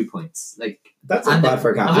 points, 2 points, like That's not and bad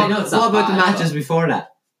for a I captain. know What it's not about the bad, matches before that?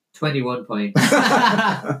 21 points.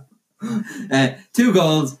 2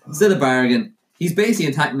 goals, still a bargain. He's basically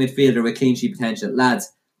an attacking midfielder with clean sheet potential.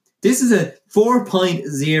 Lads, this is a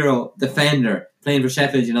 4.0 defender playing for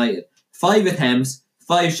Sheffield United. 5 attempts,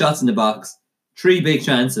 5 shots in the box, 3 big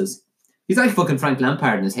chances. He's like fucking Frank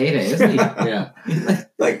Lampard in his heyday, isn't he? Yeah.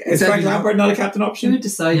 Like, is Exactly. Frank Lampard not a captain Who option?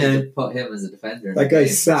 decided Yeah. to put him as a defender? That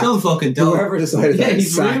guy's sacked. So fucking dumb. Whoever decided Yeah, that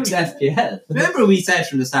he's is ruined sacked. FPL. Remember we said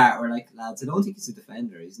from the start, we're like, lads, I don't think he's a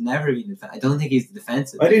defender. He's never been a defender. I don't think he's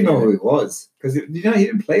defensive. I didn't know who he was because he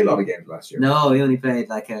didn't play a lot of games last year. No, he only played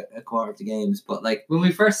like a quarter of the games. But like, When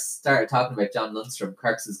we first started talking about John Lundstrom,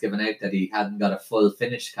 Kirks was given out that he hadn't got a full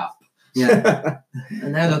finish cap. yeah.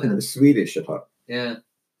 And now look at him. Swedish, I thought. Yeah.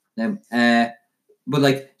 But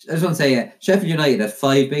like, I just want to say, Sheffield United had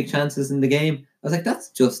 5 big chances in the game. I was like, that's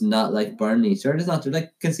just not like Burnley. Sure, it's not. They're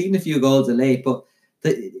like conceding a few goals late, but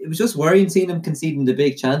it was just worrying seeing them conceding the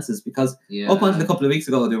big chances because Yeah. up until a couple of weeks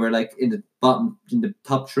ago, they were like in the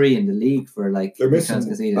top 3 in the league for like They're big chances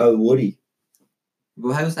missing conceded. Al Woody.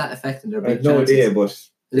 But how's that affecting their I big have no chances? idea, but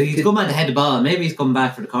He's come out to head the ball. Maybe he's coming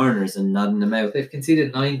back for the corners and nodding them out. They've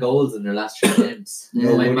conceded 9 goals in their last 3 games.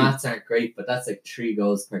 Yeah. My Woody. maths aren't great, but that's like 3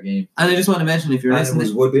 goals per game. And I just want to mention, if you're and it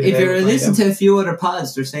listening, was Woodby if there you're playing listening them. to a few other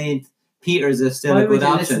pods, they're saying Peters is still Why a would good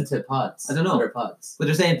you option. listen to pods? I don't know. Other pods. But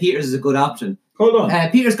they're saying Peters is a good option. Hold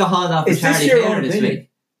on. Peters got hauled off for Is this Charlie your Taylor own this opinion? week.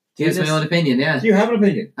 Here's my own opinion, yeah. Do you have an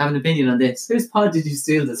opinion? I have an opinion on this. Whose pod did you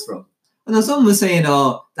steal this from? I know someone was saying,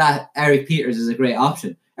 that Eric Peters is a great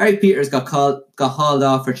option. Eric Peters got hauled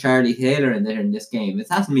off for Charlie Taylor in this game. It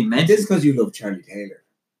hasn't been This mentioned. is because you love Charlie Taylor.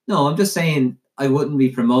 No, I'm just saying I wouldn't be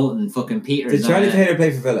promoting fucking Peters. Did Charlie Taylor play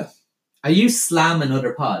for Villa? Are you slamming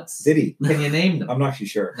other pods? Did he? Can you name them? I'm not actually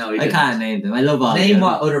sure. No, he I didn't. can't name them. I love all Name of them.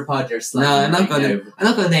 what other pod you're No, slamming. I'm not right gonna. now. I'm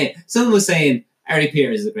not going to name. Someone was saying Eric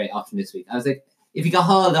Peters is a great option this week. I was like, if he got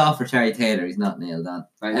hauled off for Charlie Taylor, he's not nailed on.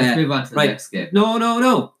 Right, let's move on to the right. next game.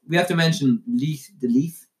 No. We have to mention the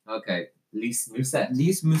Leaf. Okay. Lise Musset.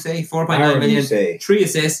 Lise Musset, 4.9 Aaron, million. you say. 3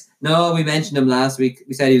 assists. No, we mentioned him last week.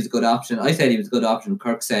 We said he was a good option. I said he was a good option.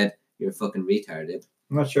 Kirk said, you're a fucking retard, dude.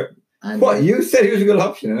 I'm not sure. And, What? You said he was a good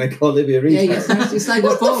option, and I called him a retard. Yeah, you slagged us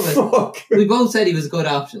What both. the fuck? We both said he was a good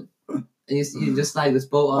option. And you just slagged us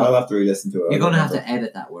both I'll off. have to re-listen to it. You're going to have to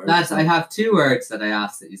edit that word. Lads, I have 2 words that I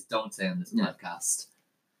asked that you don't say on this Yeah. podcast.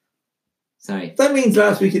 Sorry. That means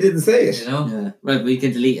last week you didn't say it. You know? Yeah. Right, we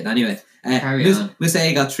can delete it anyway. Carry on.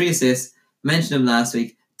 Musset got 3 assists. Mentioned him last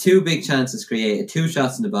week. 2 big chances created. 2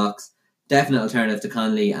 shots in the box. Definite alternative to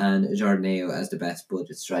Conley and Jordan Ayew as the best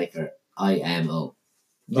budget striker. IMO.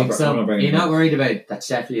 Think so? You're not worried about that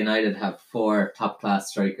Sheffield United have 4 top-class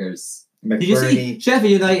strikers. Did you see McBurney,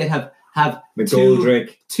 Sheffield United have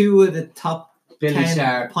McGoldrick. 2 of the top Billy 10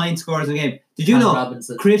 Sharp, point scorers in the game? Did you Cam know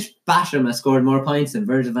Robinson. Chris Basham has scored more points than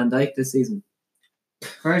Virgil van Dijk this season?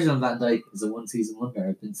 Virgil van Dijk is a 1-season wonder.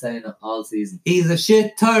 I've been saying it all season. He's a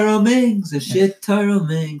shit Tyrone Mings, a shit Tyrone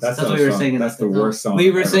Mings. That's what we were singing. That's the worst song. We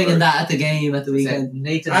I've were ever singing heard. that at the game at the weekend.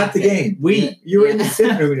 Nathan At the game. We. You were in the Yeah.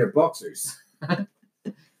 sitting room in your boxers.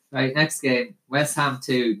 Right, next game. West Ham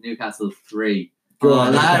 2, Newcastle 3. Go Oh,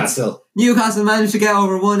 on, lads. Newcastle. Newcastle managed to get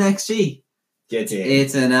over 1 XG. Get in.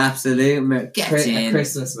 It's an absolute get A in.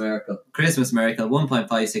 Christmas miracle. Christmas miracle.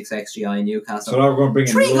 1.56 XGI in Newcastle. So now we're going to bring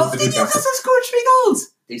in 3 loads goals. of Did Newcastle. Newcastle scored 3 goals?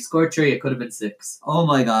 They scored 3, it could have been 6. Oh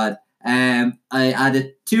my god. I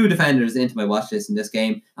added 2 defenders into my watch list in this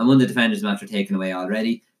game, and one of the defenders I'm after taken away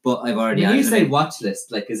already. But I've already When you added say them in. watch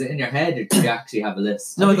list, like, is it in your head or do you actually have a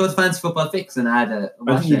list? No, I go to Fancy Football Fix and add a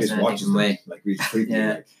I watch think he list just and I take watches them them. away. Like, we just creepy.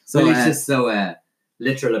 Yeah. Like. So, Well, he's just so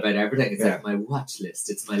literal about everything. It's Yeah. like my watch list.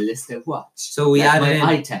 It's my list of watch. so we Like added my in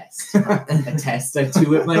eye test. A test I do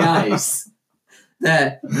with my eyes.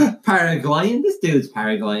 the Paraguayan. This dude's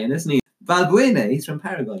Paraguayan, isn't he? Balbuena, he's from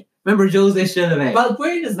Paraguay. Remember Jose Chileve?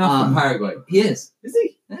 Balbuena is not from Paraguay. He is. Is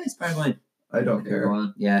he? Yeah, he's Paraguayan. I don't Go care.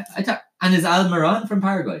 on. Yeah. And is Almiron from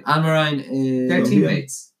Paraguay? Almarine They're is... Colombia.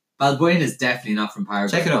 teammates. Balbuena is definitely not from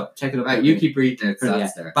Paraguay. Check it up. Check it up. Right, you keep reading it. 'cause Yeah.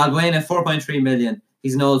 that's there. Balbuena, 4.3 million.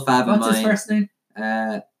 He's an old fab of What's his mine. first name?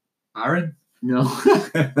 Aaron? No.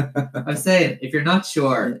 I'm saying, if you're not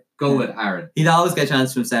sure, go with Aaron. He'd always get a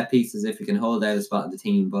chance from set pieces if he can hold out a spot in the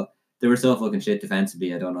team, but they were so fucking shit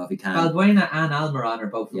defensively, I don't know if he can. Balbuena and Almiron are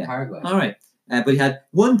both from Yeah. Paraguay. All right. But he had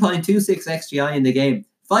 1.26 XGI in the game,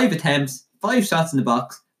 5 attempts, 5 shots in the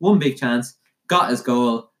box, 1 big chance, got his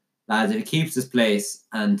goal. Lads, if he keeps his place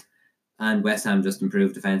and West Ham just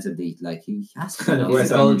improved defensively, like he has to. And He's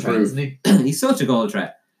West a Ham goal Goal threat. threat, isn't he? He's such a goal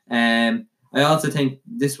threat. I also think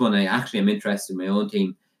this one I actually am interested in my own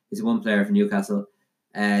team. He's one player for Newcastle.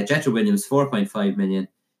 Jethro Williams, 4.5 million.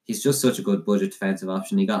 He's just such a good budget defensive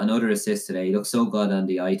option. He got another assist today. He looks so good on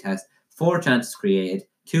the eye test. 4 chances created,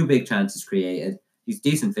 2 big chances created. He's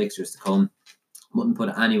decent fixtures to come. Wouldn't put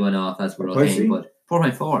anyone off as we're What price okay, is he? but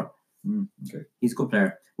 4.4. Okay. He's a good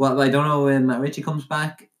player. Well, I don't know when Matt Ritchie comes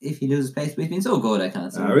back if he loses pace, but he's been so good I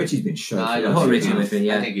can't say. Richie's been shot. No, I for don't that Oh, think Richie so. might be,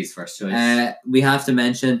 yeah. I think he's first choice. We have to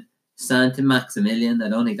mention Santa Maximilian. I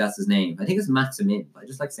don't think that's his name. I think it's Maximilian. I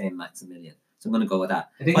just like saying Maximilian. So I'm going to go with that.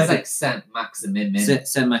 I think it's like Saint Maximin. Saint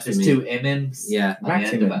There's Maximilian. 2 imims Yeah. on the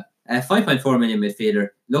end of it. 5.4 million midfielder.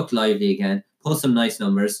 Looked lively again. Pulled some nice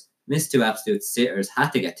numbers. Missed 2 absolute sitters. Had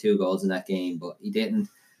to get 2 goals in that game, but he didn't.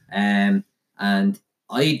 And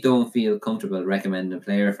I don't feel comfortable recommending a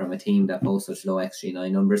player from a team that posts such low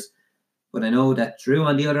XG9 numbers. But I know that Drew,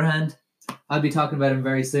 on the other hand, I'll be talking about him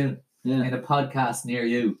very soon yeah, in a podcast near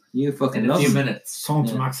you you fucking in a love few him. minutes. Saint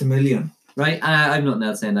Yeah. Maximilian. Right, I've nothing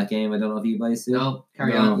else saying that game. I don't know if you guys do. No,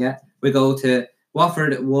 carry No. on. Yeah, we go to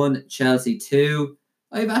Watford 1, Chelsea 2.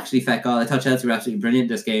 I've actually feck all. I thought Chelsea were absolutely brilliant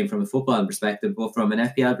this game from a football perspective, but from an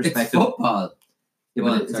FPL It's perspective, football. yeah, Go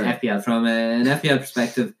but on, it's sorry. FPL. From an FPL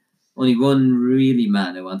perspective, only one really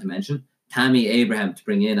man I want to mention, Tammy Abraham, to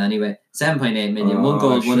bring in anyway. 7.8 million, 1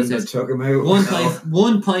 goal, 1 assist. Took him out.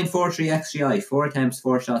 1.43 XGI, 4 attempts,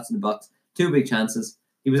 4 shots in the box, 2 big chances.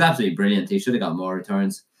 He was absolutely brilliant. He should have got more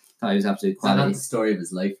returns. Thought he was absolutely It's not quality. the story of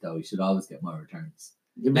his life, though. He should always get more returns.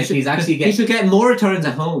 Yeah, but Like, he's actually he getting- should get more returns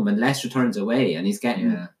at home and less returns away, and he's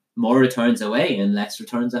getting Yeah. more returns away and less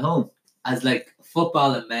returns at home. As like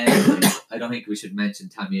football and men, I don't think we should mention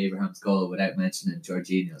Tammy Abraham's goal without mentioning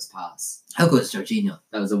Jorginho's pass. How good is Jorginho?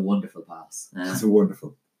 That was a wonderful pass. That's a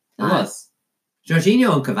wonderful. It was.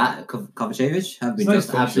 Jorginho and Kovacevic have been It's nice just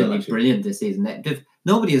to watch absolutely them, actually. brilliant this season.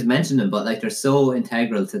 Nobody has mentioned them, but like they're so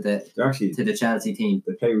integral to They're actually the Chelsea team.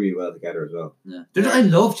 they play really well together as well. Yeah. I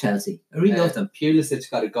love Chelsea. I really love them. Pulisic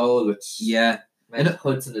got a goal, which Yeah. meant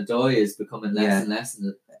Hudson-Odoi is becoming less Yeah. and less.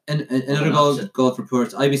 In the And another an option. goal for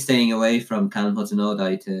Ports. I'd be staying away from Callum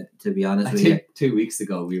Hudson-Odoi to be honest I with you. think 2 weeks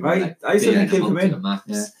ago we were I still think he'll come in. the max.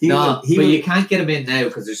 Yeah. No, He but will- you can't get him in now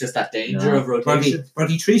because there's just that danger of rotation.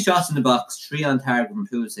 Bergie, 3 shots in the box, 3 on target from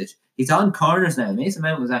Pulisic. He's on corners now. Mason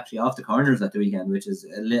Mount was actually off the corners at the weekend, which is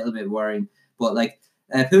a little bit worrying. But like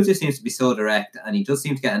Pulisic seems to be so direct, and he does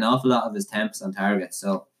seem to get an awful lot of his temps on target.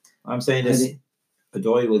 So I'm saying this: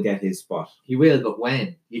 Adoy will get his spot. He will, but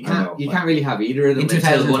when? You can't really have either of them in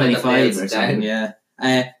until one of the 2025 players or is something, down.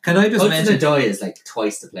 yeah. Can I just mention? Hudson-Odoi is like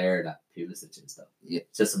twice the player that Pulisic is, though. Yeah.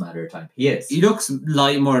 It's just a matter of time. He is. He looks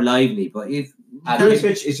more lively, but you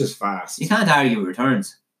Pulisic is just fast. can't argue with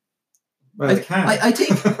returns. Well, it can. I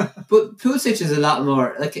think, but Pulisic is a lot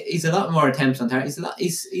more like he's a lot more attempts on target.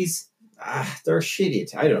 He's they're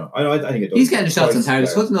shitty. I don't know. I think he's getting the shots on target.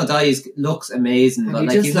 Hudson-Odoi looks amazing, And but he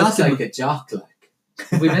like just he's looks not like a jock.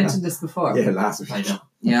 Like we mentioned this before. Yeah, last week. I know.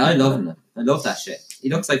 Yeah, I love him. I love that shit. He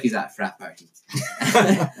looks like he's at a frat party.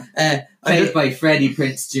 Played by Freddie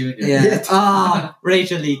Prince Jr. Yeah.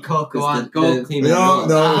 Rachel Lee Cook. Go is on, the go. female No, role. no.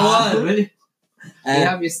 Go on, will you? We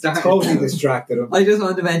have you started. Totally distracted him. I just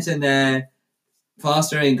want to mention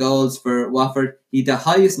Foster in goals for Watford. He had the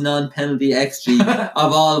highest non-penalty XG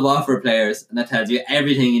of all Watford players, and that tells you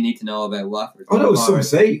everything you need to know about Watford. Oh, that was some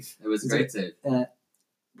save. It was a great save.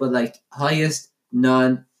 But like highest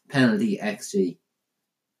non-penalty XG.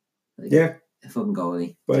 Like, Yeah. a fucking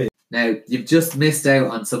goalie. Now, you've just missed out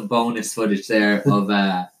on some bonus footage there of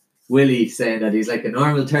Willie saying that he's like a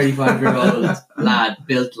normal 35-year-old lad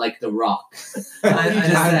built like the Rock. I just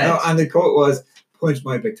said. And the quote was, "Punch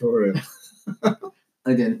my pectoral."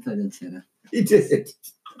 I didn't say that. He did.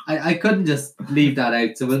 I couldn't just leave that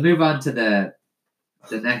out. So we'll move on to the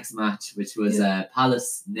next match, which was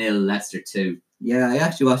Palace 0, Leicester 2. Yeah, I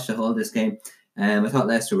actually watched the whole of this game. I thought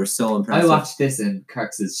Leicester were so impressive. I watched this in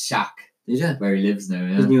Kirk's shack Did you? where he lives now.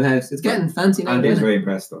 His Yeah. new house. It's getting fancy now. And he was Isn't it? very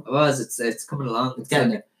impressed though. It was. It's coming along. It's getting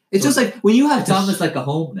there. It's just like when you have It's almost like a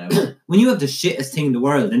home now. when you have the shittest thing in the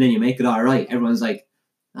world and then you make it all right. Everyone's like,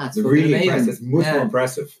 "That's It's fucking really amazing." impressive. It's much yeah. more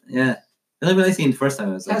impressive. Yeah. And then when I seen it the first time,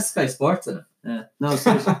 I was like, That's Sky Sports in it. "No,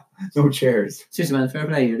 seriously, No chairs. seriously, man, fair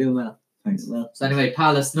play. You're doing well." Thanks. Well, So anyway,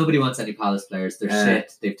 Palace. Nobody wants any Palace players. They're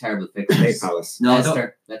shit. They've terrible Hey, fixtures. Palace. no,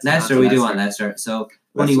 Leicester. Let's move on Leicester, to we do want Leicester. So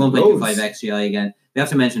only Leicester 1.25 loads. XGI again. We have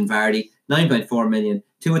to mention Vardy, 9.4 million,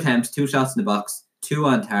 2 attempts, 2 shots in the box, 2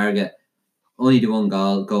 on target, only the 1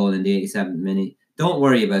 goal in the 87th minute. Don't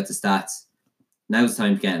worry about the stats. Now's the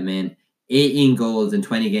time to get him in. 18 goals in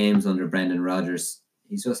 20 games under Brendan Rodgers.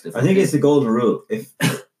 He's just a I think it's the golden rule. If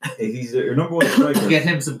he's your number one striker, Get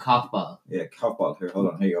him some cock ball. yeah, cop ball here. Hold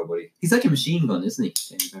on, here you go, buddy. He's like a machine gun, isn't he,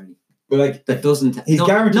 James Vardy? But like, That doesn't. He's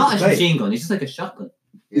guaranteed Not to a play. machine gun. He's just like a shotgun.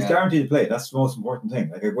 he's Yeah. guaranteed to play. That's the most important thing.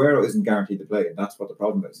 Like Aguero isn't guaranteed to play, and that's what the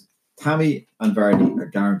problem is. Tammy and Vardy are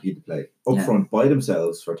guaranteed to play up Yeah. front by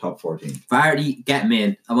themselves for top 14. Vardy, get him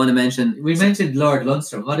in. I want to mention. We mentioned Lord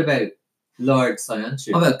Lundstrom. What about Lord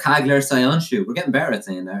Sionchu? How about Kagler Sionchu? We're getting better at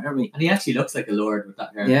saying that, aren't we? And he actually looks like a lord with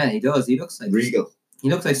that hair. Yeah, he does. He looks like Regal, He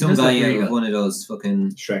looks like some He does guy look out regal. of one of those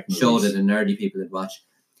fucking Shrek movies. show that the nerdy people would watch.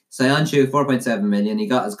 Sionchu, 4.7 million. He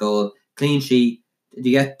got his goal. Clean sheet. Did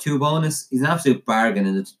you get 2 bonus? He's an absolute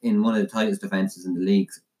bargain in one of the tightest defences in the league.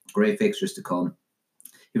 Great fixtures to come.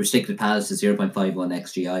 He restricted Palace to 0.51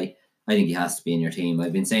 XGI. I think he has to be in your team.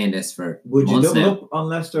 I've been saying this for Would you months double now. up on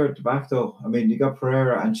Leicester at the back though? I mean, you got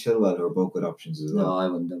Pereira and Chilwell who are both good options as No, well. I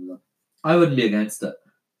wouldn't double up. I wouldn't be against it.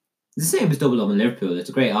 It's the same as double up in Liverpool. It's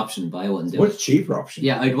a great option, but I wouldn't do What's it. cheaper option?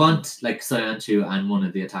 Yeah, I'd want like Sionchu and one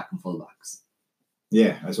of the attacking fullbacks.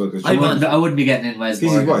 Yeah, I suppose. I wouldn't be getting in Wes Is he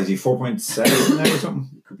Morgan. what? Is he 4.7 now or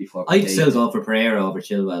something? It could be 4. I'd still go for Pereira over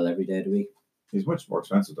Chilwell every day of the week. He's much more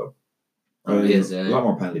expensive though. Oh, he is, a yeah. lot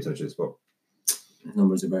more penalty touches, but His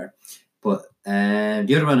numbers are better. But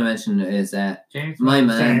the other one I mentioned is James my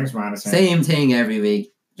man. James Madison Same thing every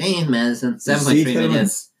week. James Madison, 7.3 million.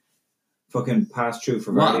 fucking passed through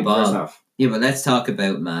for What a Vardy in the first ball. half. Yeah, but let's talk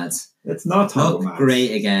about Mads. It's not talk Looked about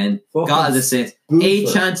great again. Fucking Got his assist. Boofer. 8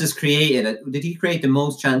 chances created. Did he create the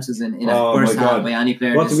most chances in a Oh first my half God. by any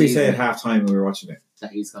player What this did we season? say at half time when we were watching it?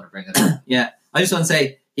 that he's going to bring it up. I just want to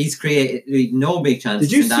say he's created no big chances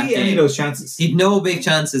Did you in that see any game. of those chances? He'd no big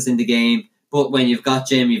chances in the game, but when you've got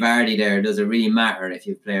Jamie Vardy there, does it really matter if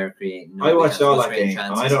you have a player creating? No I big watched chances, all just that creating game,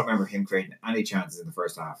 and chances? I don't remember him creating any chances in the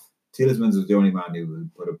first half. Tielemans was the only man who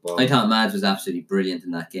would put a ball. I thought Mads was absolutely brilliant in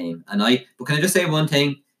that game, but can I just say one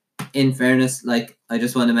thing? In fairness, like I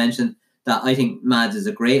just want to mention that I think Mads is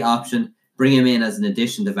a great option. Bring him in as an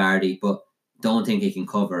addition to Vardy, but don't think he can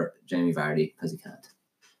cover Jamie Vardy because he can't.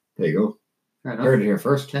 There you go. Fair Heard enough. it here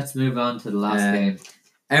first. Let's move on to the last Uh, game.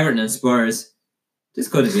 Everton and Spurs. This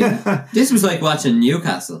could have been. This was like watching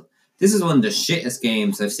Newcastle. This is one of the shittest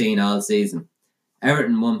games I've seen all season.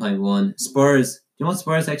 Everton 1.1. Spurs. Do you know what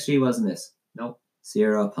Spurs actually was in this? No.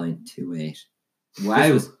 0.28. Wow,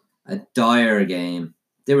 it was a dire game.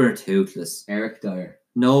 They were toothless. Eric Dyer.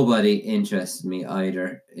 Nobody interested me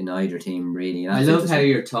in either team really. I love how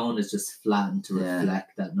your tone is just flattened to Yeah.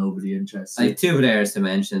 reflect that nobody interests I you. have two players to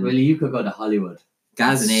mention. Really, you could go to Hollywood.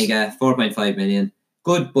 Gazaniga, 4.5 million.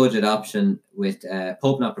 Good budget option with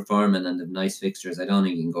Pope not performing and the nice fixtures. I don't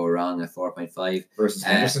think you can go wrong at 4.5. Versus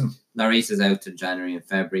Henderson. Lloris is out to January and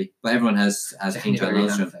February, but everyone has King John January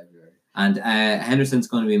and Lundstrom. February. And Henderson's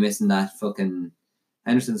going to be missing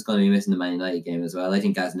Henderson's going to be missing the Man United game as well. I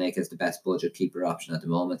think Gazaniga is the best budget keeper option at the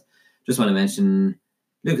moment. Just want to mention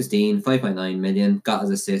Lucas Dean, 5.9 million, got his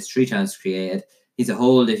assist, 3 chances created. He's a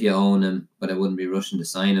hold if you own him, but I wouldn't be rushing to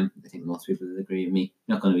sign him. I think most people would agree with me.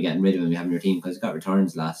 You're not going to be getting rid of him if you have him in your team because he's got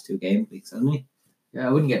returns last 2 game weeks, hasn't he? Yeah,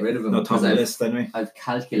 I wouldn't get rid of him No top of because the I've, list anyway. I've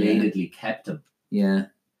calculatedly kept him. Yeah.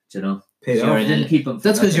 Do you know? Paid Sure, off. yeah. Didn't keep him. for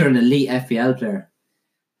That's because nothing. you're an elite FPL player.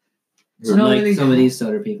 Do you know, Like really, some of these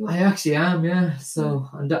other people. I actually am, yeah. So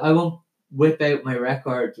and I won't whip out my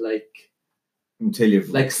record like Until you've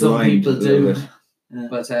like some climbed people a little do. bit.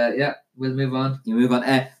 But yeah, we'll move on. You move on.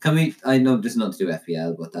 Can we? I know this is not to do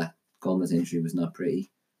FPL, but that Gomez injury was not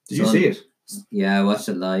pretty. Did you see it? Yeah, I watched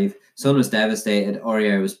it live. Son was devastated.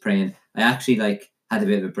 Aurier was praying. I actually had a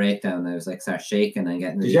bit of a breakdown. I was started shaking and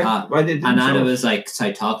getting Did really you? hot. Why did And Anna was tried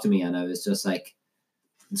to talk to me, and I was just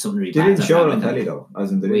something really They bad. didn't show it on telly though.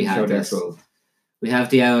 As in they We didn't show had the this. actual. We have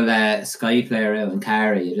the old Sky player out in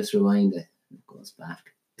Carey. You just rewind it. It goes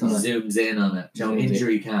back. He zooms in on it. Joe, Zooms in.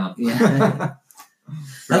 injury camp. Yeah.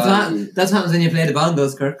 That's what happens when you play the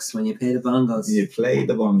bongos, Kirks. When you play the bongos. You play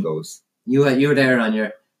the bongos. You were there on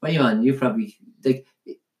your. What are you on? You probably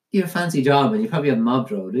you have a fancy job and you probably have mob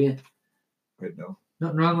draw, do you? I don't know.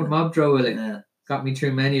 Nothing wrong with mob draw, Willie. Yeah. Got me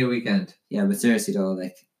through many a weekend. Yeah, but seriously though,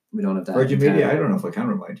 we don't have that. Virgin in Media. Canada. I don't know if I can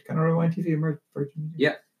rewind. Can I rewind TV? Virgin Media.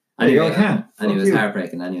 Yeah. Anyway, I can. And it Fuck was you.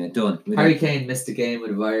 heartbreaking. Anyway, done. We Harry don't- Kane missed a game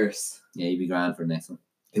with a virus. Yeah, you'd be grand for the next one.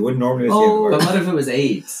 He wouldn't normally. Oh, miss but the what if it was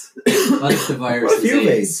AIDS? What if the virus What if was you AIDS?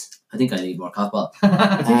 AIDS? I think I need more cop ball.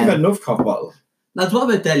 I think you've had enough cough bottle. Lads, what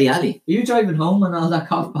about Deli Ali? Are you driving home on all that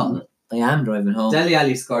cough bottle? I am driving home. Dele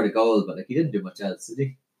Alli scored a goal, but he didn't do much else, did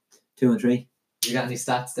he? 2 and 3. You got any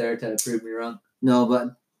stats there to prove me wrong? No, but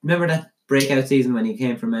remember that breakout season when he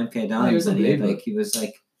came from MK Dons? he was and unbelievable.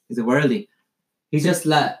 he's a worldie. He just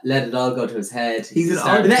let it all go to his head. He's an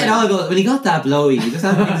started let it all go. When he got that blowy, he just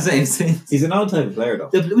hasn't been the same since. He's an odd type of player though.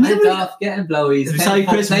 Went off, getting blowies, Beside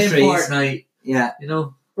Christmas playing trees. Fortnite, Yeah, you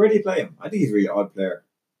know. Where do you play him? I think he's a really odd player.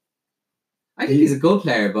 I think he's a good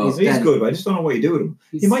player, but He's good, but I just don't know what you do with him.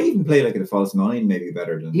 he's- He might even play like in a false 9, maybe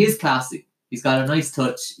better than. he is classy. He's got a nice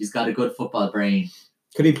touch. He's got a good football brain.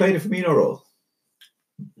 Could he play the Firmino role?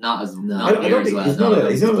 Not as No. I not near don't as think well. he's no, not. no,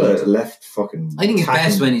 He's not good. a left fucking. I think he's attacking-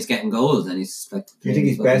 best when he's getting goals and he's You think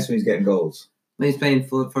he's best when he's getting goals? when he's playing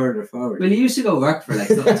further forward. Well, you should go work for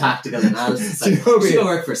some tactical analysis. Like, Do you know you should me? go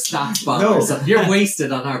work for StatsBomb No. or something. You're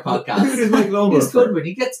wasted on our Who does podcast. Michael Owen He's work for? good when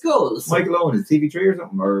he gets goals. Michael Owen is TV3 or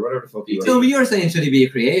something or whatever the fuck he No, was. but you're saying should he be a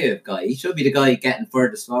creative guy? He should be the guy getting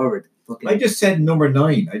furthest forward. Fucking I just said number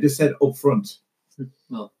 9. I just said up front.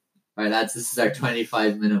 All right, lads, this is our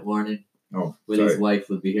 25-minute warning. Oh, Willie's sorry. wife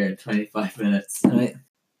will be here in 25 minutes. right.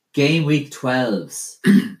 Game week 12s.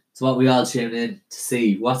 It's what we all tune in to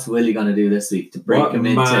see. What's Willie going to do this week to break What him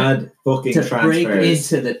into mad fucking break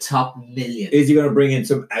transfers. into the top million? Is he going to bring in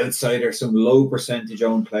some outsider, some low percentage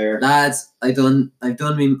owned player? Lads, I've done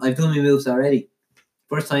me moves already.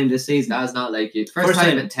 First time this season. That's not like you. First First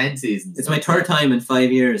time time. in 10 seasons. It's my third time in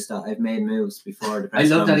 5 years that I've made moves before the I press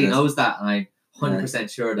love that he conference. knows that, and I'm 100%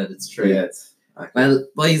 sure that it's true. Yeah, it's, Well,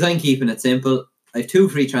 boys, I'm keeping it simple. I have 2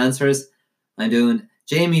 free transfers. I'm doing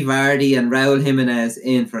Jamie Vardy and Raul Jimenez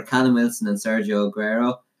in for Callum Wilson and Sergio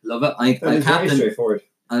Aguero. Love it. I'll that is very captain straightforward.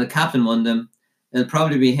 one of them. It'll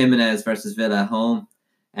probably be Jimenez versus Villa at home.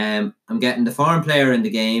 I'm getting the foreign player in the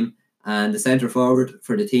game and the centre forward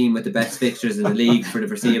for the team with the best fixtures in the league for the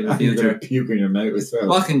foreseeable You're future. gonna puke in your mouth as well.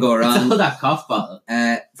 What can go It's all wrong? that cough bottle.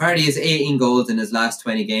 Vardy has 18 goals in his last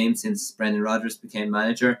 20 games since Brendan Rodgers became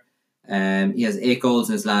manager. He has 8 goals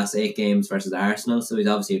in his last 8 games versus Arsenal, so he's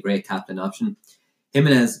obviously a great captain option.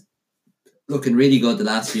 Jimenez looking really good the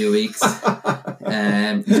last few weeks.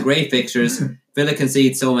 He's great fixtures. Villa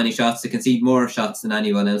concede so many shots. They concede more shots than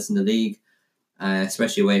anyone else in the league,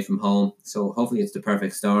 especially away from home. So hopefully it's the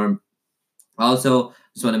perfect storm. Also,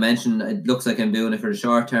 just want to mention, it looks like I'm doing it for the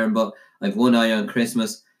short term, but I've one eye on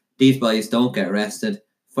Christmas. These boys don't get rested.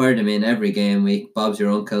 Fire them in every game week. Bob's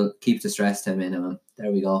your uncle. Keep the stress to a minimum.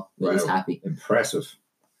 There we go. Willie's Wow. happy. Impressive.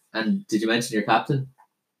 And did you mention your captain?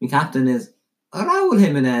 My captain is Raul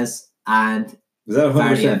Jimenez, and Is that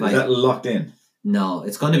 100%? Is Vardy. that locked in? no,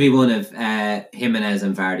 it's going to be one of Jimenez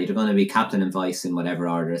and Vardy. They're going to be captain and vice in whatever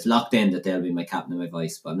order. It's locked in that they'll be my captain and my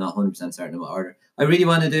vice, but I'm not 100% certain of what order. I really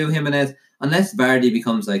want to do Jimenez, unless Vardy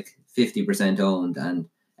becomes like 50% owned and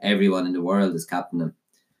everyone in the world is captain him.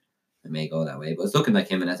 I may go that way, but it's looking like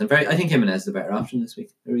Jimenez. I think Jimenez is a better option this week.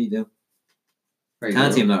 I really do. Very Can't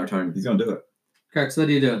good. see him not returning. He's going to do it. Kirks, what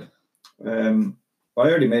are you doing? I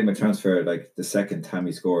already made my transfer like the second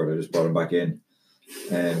Tammy scored. I just brought him back in.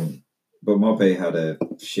 But Mope had a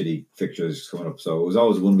shitty fixtures coming up, so it was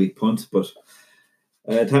always a 1 week punt. But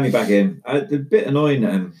Tammy back in. A bit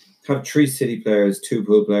annoying. Have 3 City players, 2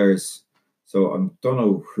 Pool players, so I don't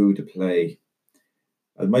know who to play.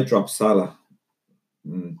 I might drop Salah.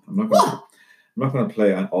 I'm not going to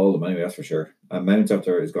play all of them anyway. That's for sure. Mount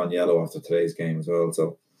has gone yellow after today's game as well.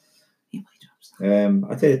 So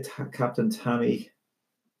I'd say Captain Tammy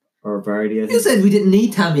or Vardy. You said we didn't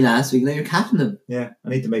need Tammy last week. Now you're captaining him. Yeah, I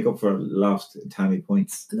need to make up for lost Tammy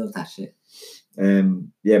points. I love that shit.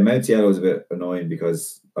 Mount yellow is a bit annoying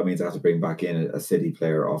because that means I have to bring back in a City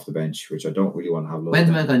player off the bench, which I don't really want to have. When's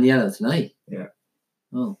Mount on yellow tonight? Yeah.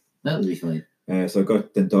 Oh, that'll be fine. So I've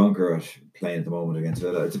got the Donker playing at the moment against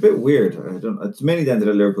Villa. It's a bit weird. It's mainly down to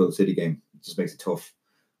the Liverpool City game. It just makes it tough.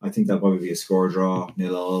 I think that'll probably be a score draw,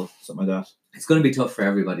 0-0, something like that. It's going to be tough for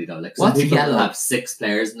everybody though. Like some What's people yellow? have 6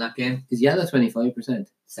 players in that game. Is yellow 25%?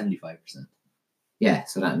 75%. Yeah,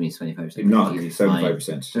 so that means 25%. Not You'll be fine.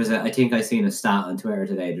 75%. I think I seen a stat on Twitter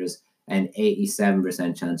today. There's an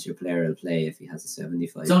 87% chance your player will play if he has a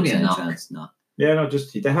 75% It's only a knock. chance not. Yeah, no,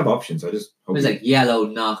 just they have options. I just It hope was like yellow,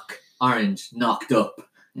 knock, orange, knocked up.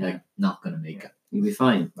 Yeah. Like, not going to make it. You'll be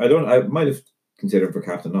fine. I might have considered for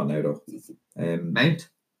captain, not now though. Mount?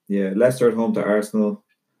 Yeah, Leicester at home to Arsenal.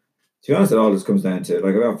 To be honest, it all just comes down to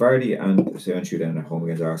like about Vardy and Sancho down at home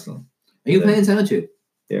against Arsenal. Are you And then- playing Sancho?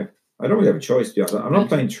 I don't really have a choice. To be honest. I'm not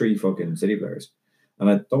playing 3 fucking City players, and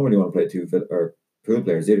I don't really want to play 2 Pool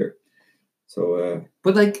players either. So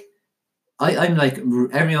But like, I'm like,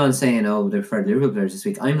 everyone's saying, oh, they're for Liverpool players this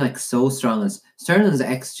week. I'm like so strong. As Sterling's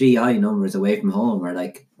XGI numbers away from home are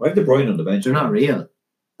like, I have De Bruyne on the bench. they're not real.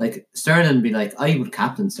 Like, Sterling would be like, I would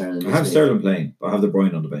captain Sterling. I this have week. Sterling playing, but I have De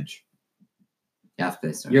Bruyne on the bench. You have to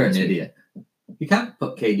play Sterling. You're an this week. idiot. You can't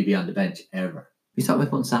put KDB on the bench ever. You thought about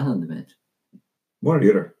putting Salah on the bench. One or the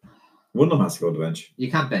other. One of them has to go on the bench.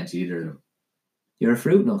 You can't bench either of them. You're a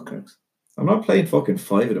fruit nut, Kirks. I'm not playing fucking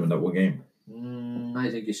 5 of them in that one game. I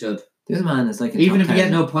think you should. This man is like a Even top if you get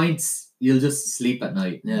 10. no points, you'll just sleep at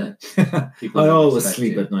night. Yeah. People I don't always respect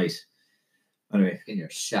sleep you at night. Anyway, in your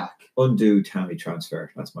shack. undo Tammy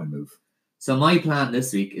transfer. That's my move. So my plan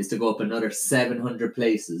this week is to go up another 700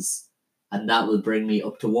 places, and that will bring me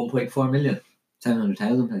up to 1.4 million.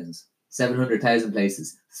 700,000 places. 700,000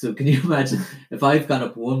 places. So can you imagine if I've gone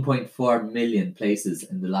up 1.4 million places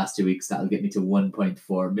in the last 2 weeks, that'll get me to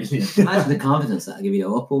 1.4 million. Imagine the confidence that'll give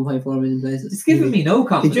you up 1.4 million places. It's giving me no He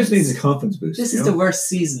confidence. just needs a confidence boost. This you is know? the worst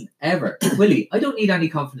season ever. Willie, I don't need any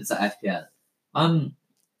confidence at FPL. I'm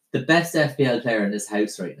the best FPL player in this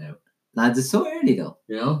house right now. Lads, it's so early though.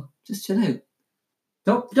 You know? Just chill out.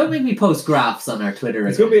 Don't make me post graphs on our Twitter.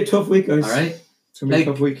 It's going to be a tough week, guys. Alright? It's going to be Like-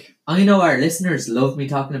 a tough week. I know our listeners love me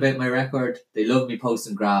talking about my record. They love me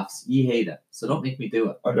posting graphs. You hate it. So don't make me do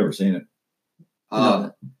it. I've never seen it.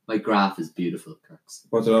 Oh, my graph is beautiful, Kirks.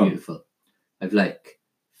 What's it on? Beautiful. I've like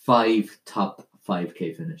 5 top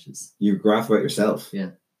 5k finishes. You graph about yourself?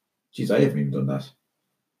 Yeah. Jeez, I haven't even done that.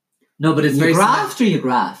 No, but it's You very graphed or you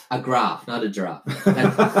graph? a graph, not a giraffe.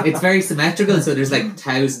 It's very symmetrical, so there's like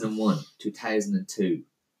 1001, 2002.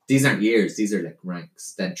 These aren't years, these are like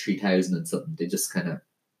ranks. Then 3000 and something. They just kind of,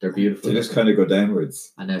 they're beautiful. They just kind of go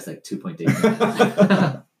downwards. And now it's like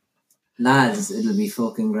 2.8. Lads, it'll be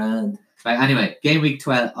fucking grand. Right, anyway, game week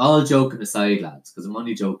 12, all joking aside, lads, because I'm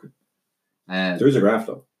only joking. There is a graph,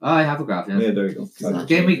 though. Oh, I have a graph, yeah. Yeah, there you go. not-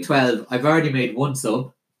 Game week 12, I've already made 1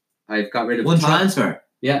 sub. I've got rid of One Todd. transfer.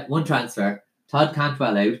 Yeah, 1 transfer. Todd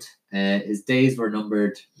Cantwell out. His days were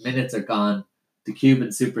numbered. Minutes are gone. The Cuban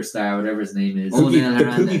superstar, whatever his name is. Oh, Pookie, Neil the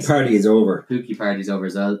Hernandez. Pookie party is over. Pookie party's over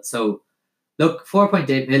as well. So, look,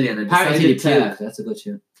 4.8 million. I Party decided to to, puke. That's a good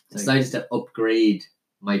shoot. decided to upgrade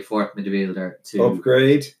my 4th midfielder to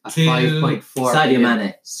Upgrade. a To 5.4 Sadio million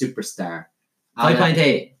Mane. superstar.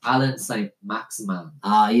 5.8. Alan Saint Maximan.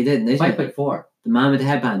 Ah, you didn't, did you? 5.4. The man with the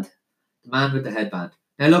headband. The man with the headband.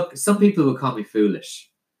 Now, look, some people will call me foolish.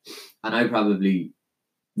 And I probably...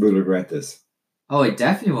 We'll regret this. Oh, I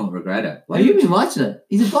definitely won't regret it. Why have you been watching it?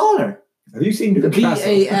 He's a baller. Have you seen The Newcastle?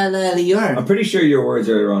 Balleer. I'm pretty sure your words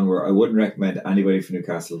earlier on were I wouldn't recommend anybody for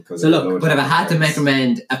Newcastle because So look, But if I had to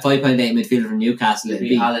recommend a £5.8 midfielder from Newcastle, It'd it'd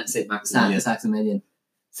be be Alan St. Maximilian. Saxon.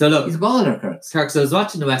 So look, He's a baller, Kirk. Kirk, so I was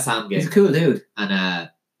watching the West Ham He's game, a cool dude. and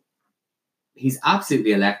he's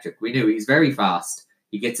absolutely electric. We knew he's very fast.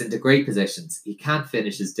 He gets into great positions. He can't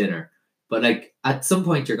finish his dinner. But like at some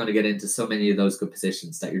point you're going to get into so many of those good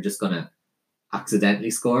positions that you're just going to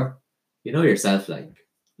accidentally score. You know yourself, like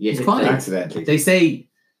you He's hit quality. accidentally. They say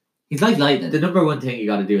He's like lightning. the number one thing you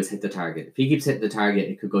got to do is hit the target. If he keeps hitting the target,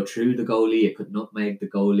 it could go through the goalie, it could nutmeg the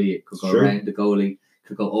goalie, it could go True. around the goalie, it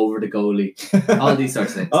could go over the goalie, all these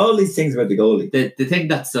sorts of things. All these things about the goalie. The thing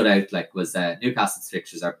that stood out like was Newcastle's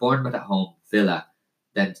fixtures are Bournemouth at home, Villa,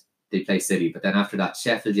 then they play City, but then after that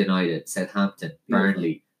Sheffield United, Southampton,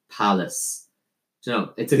 Burnley, Palace. Do you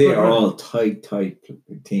know, it's a They good are run. all tight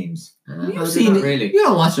teams. You've No, seen not it. really. You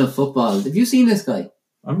don't watch enough football. Have you seen this guy?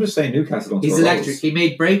 I'm just saying Newcastle don't He's score electric. goals. He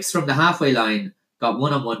made breaks from the halfway line, got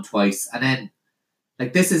 1-on-1 twice, and then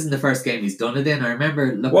like this isn't the first game he's done it in. I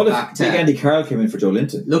remember looking What back if to Big Andy Carroll came in for Joe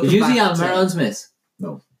Linton? looking Did you back see to- Almiron Smith?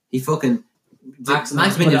 No. He fucking Maximilian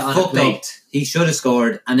Maximilian put it on a fucked up. plate. He should have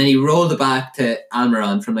scored, and then he rolled it back to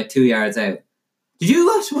Almiron from like 2 yards out. Did you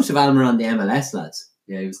watch much of Almiron the MLS, lads?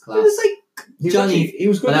 Yeah, he was It class. was like Johnny- He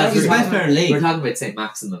was good. But as He's we're the best talking- player in the league. We're talking about St.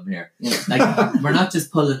 Maximum here. Yeah. Like we're not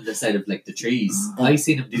just pulling this out of like the trees. I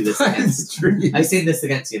seen him do this against. True. I seen this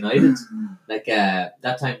against United. Like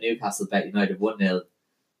that time Newcastle bet United 1-0.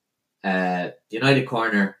 United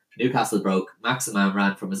corner. Newcastle broke. Maximan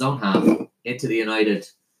ran from his own half into the United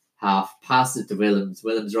half. Passed it to Willems.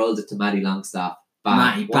 Willems rolled it to Matty Longstaff.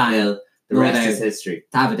 Matty, Bang. bang. 1-0. The No rest doubt. is history.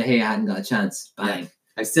 David De Gea hadn't got a chance. Bang.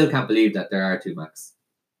 I still can't believe that there are two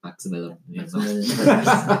Maximilian.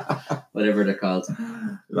 Whatever they're called.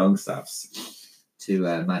 Longstaffs. To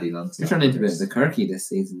Matty Longstaff. You're turning into a bit of a Kirky this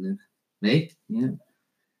season, Luke. Me? Yeah.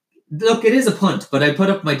 Look, it is a punt, but I put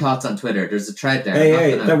up my thoughts on Twitter. There's a thread there. Hey, I'm not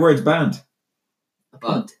hey, gonna- that word's banned.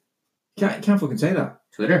 What? Can't fucking say that.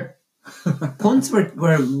 Twitter. Punts were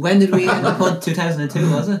when did we end the punt?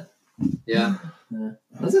 2002, was it? Yeah.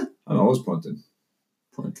 Was it? I'm always punting.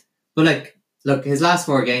 Punt. But like, look, his last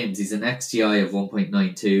 4 games, he's an XGI of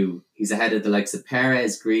 1.92. He's ahead of the likes of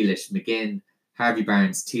Perez, Grealish, McGinn, Harvey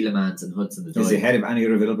Barnes, Tielemans, and Hudson Is he Odoi. ahead of any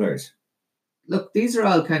other Villa players? Look, these are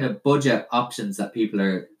all kind of budget options that people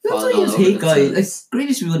are That's falling why you all over take guys. Like, themselves.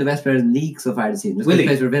 Grealish should be one of the best players in the league so far this season. Just Willie,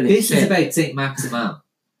 plays for Villa. This is Shit. about St. Maximin.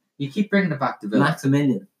 You keep bringing it back to Villa.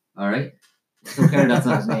 Maximilian. All right. Don't care that's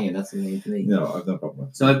not his name. That's his name to me. No, I've no problem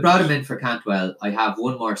with So I brought him in for Cantwell. I have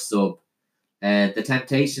one more sub. The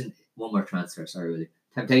temptation, one more transfer. Sorry, Willie.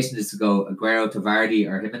 Temptation is to go Aguero to Vardy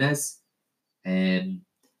or Jimenez.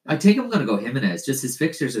 I think I'm going to go Jimenez. Just his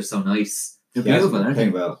fixtures are so nice. They're Yes, beautiful, aren't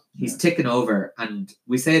playing they? well. He's ticking over, and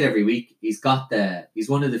we say it every week. He's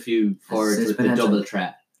one of the few forwards Assist with the potential. double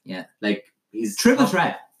threat. Yeah. Like he's Triple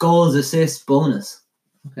threat. Goals, assists, bonus.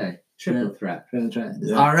 Okay, triple Yeah. threat. Triple threat.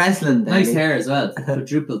 Yeah. Our wrestling. Nice Danny. hair as well.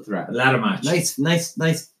 Quadruple threat. Ladder match.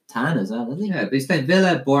 Nice tan as well, isn't he? Yeah, but he's playing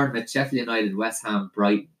Villa, Bournemouth, Sheffield United, West Ham,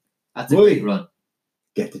 Brighton. That's a Willie. big run.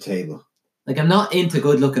 Get the table. Like, I'm not into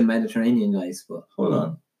good looking Mediterranean guys, but Hold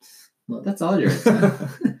on. Well, that's all yours. But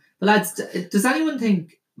lads, does anyone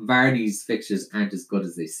think Vardy's fixtures aren't as good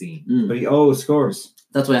as they seem? But he always scores.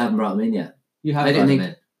 that's why I haven't brought him in yet. You have I didn't got him think-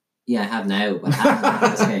 in. Yeah, I have now, but I haven't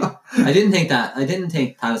in this game. I didn't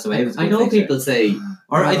think Palace away was a I good know fixture. people say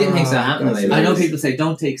Or I didn't think Southampton That's away was I know good. people say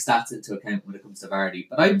don't take stats into account when it comes to Vardy,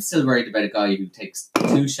 but I'm still worried about a guy who takes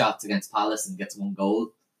 2 shots against Palace and gets 1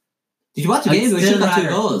 goal. Did you watch the I'd game? We still should have got 2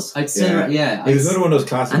 rather- goals. I'd still, yeah. He was another one of those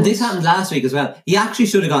classic And this ones. happened last week as well. He actually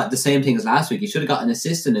should have got the same thing as last week. He should have got an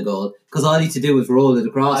assist and a goal because all he had to do was roll it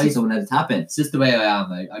across and someone had to tap in. It's just the way I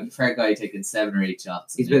am. I prefer a guy taking 7 or 8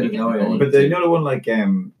 shots. He's and a bit maybe of a getting glory, goal. But the other one, like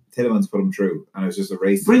Tielemans put him through, and it was just a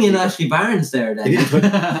race. Bring in Ashley Barnes there then.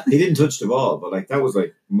 He didn't touch the ball, but like that was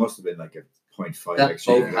like must have been like a 0.5 That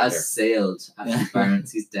extra. boat has sailed. Ashley Yeah.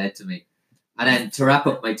 Barnes, he's dead to me. And then to wrap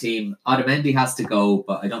up my team, Otamendi has to go,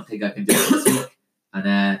 but I don't think I can do it this week.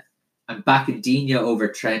 And I'm backing Dina over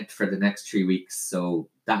Trent for the next 3 weeks, so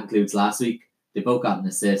that includes last week. They both got an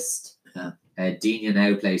assist. Yeah. Dina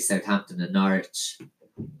now plays Southampton and Norwich.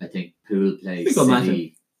 I think Poole plays Pretty good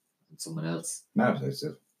City and someone else.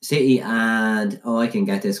 City and I can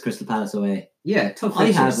get this Crystal Palace away. Yeah, tough I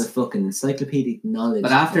have fixtures. the fucking encyclopedic knowledge.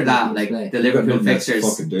 But after of that, how like to play. the You've got Liverpool nothing else to fixtures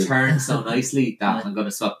fucking do. turn so nicely that Yeah. I'm going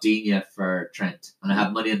to swap Dina for Trent, and I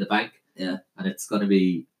have money in the bank. Yeah. And it's going to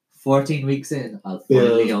be 14 weeks in. I'll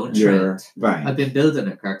finally own Trent. bang. I've been building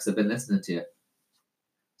it, Kirk. 'Cause I've been listening to you.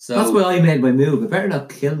 So That's why I made my move. It better not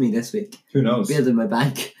kill me this week. Who knows? Building my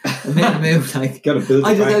bank. I made a move like Got to build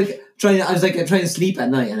I the did bank. like trying to sleep at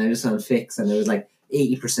night, and I just on fix, and it was like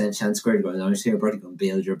 80% chance square to go. And I was hearing Bertie going,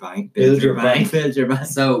 build your bank.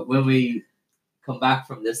 So when we come back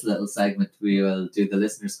from this little segment, we will do the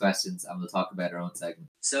listeners' questions and we'll talk about our own segment.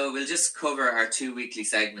 So we'll just cover our 2 weekly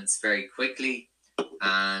segments very quickly.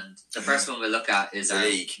 And the first one we'll look at is our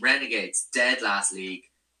League. Renegades, dead last league.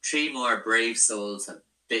 3 more brave souls have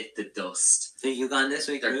bit the dust. So you gone this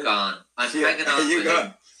week? They're gone. I'm hanging on You with gone?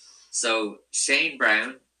 him. So Shane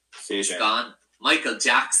Brown See you, is Shane. gone. Michael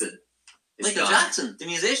Jackson is Michael gone. Jackson, the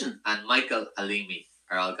musician. And Michael Alimi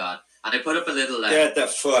are all gone. And I put up a little... Get the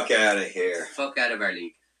fuck out of here. fuck out of our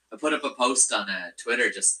league. I put up a post on Twitter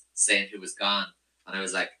just saying who was gone. And I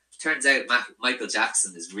was like, turns out Michael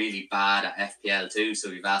Jackson is really bad at FPL too, so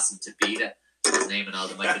we've asked him to beat it. He's naming all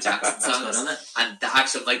the Michael Jackson That's good, songs. isn't it? And the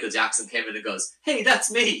actual Michael Jackson came in and goes, hey,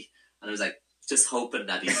 that's me. And I was like, just hoping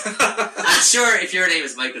that he... I'm sure if your name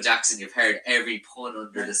is Michael Jackson, you've heard every pun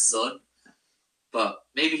under the sun. But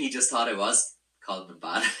maybe he just thought I was calling him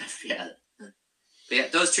bad at FPL. But yeah,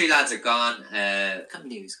 those 3 lads are gone. I can't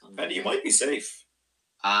believe he's gone. And you might be safe.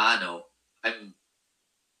 No.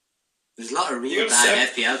 There's a lot of You really got a bad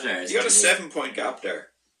FPL players. You got a 7-point gap there.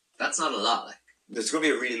 That's not a lot, like. There's going to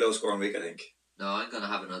be a really low scoring week, I think. No, I'm going to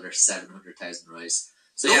have another 700,000 rise.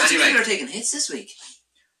 So So yeah, people anyway. are taking hits this week.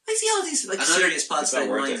 I see all these like Another- serious pods it's not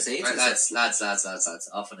playing worth minus it. 8. Right, lads,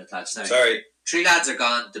 off on a touchdown. Sorry. 3 lads are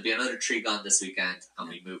gone. There'll be another 3 gone this weekend, and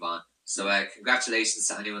we move on. So congratulations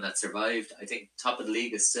to anyone that survived. I think top of the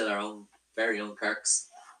league is still our own, very own Kirks.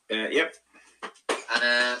 Yep.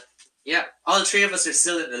 And yeah, all 3 of us are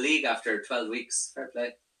still in the league after 12 weeks. Fair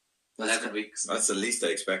play. That's 11 weeks. That's the least I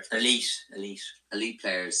expect. Elite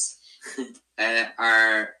players.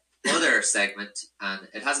 Our other segment, and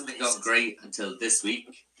it hasn't been going great until this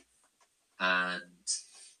week, and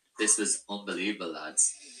this was unbelievable,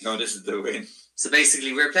 lads. No, this is the win. So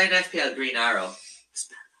basically, we were playing FPL Green Arrow,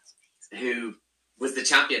 who was the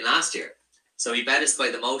champion last year. So he bet us by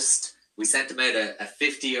the most. We sent him out a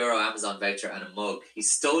 €50 Amazon voucher and a mug. He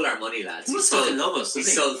stole our money, lads. He must fucking love us. He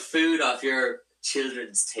stole food off your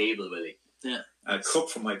children's table, Willie. A cup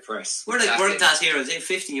from my press. We're like Exactly. world class heroes. They have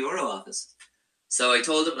 €50 off us. So I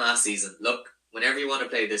told him last season, look, whenever you want to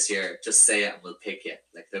play this year, just say it and we'll pick you.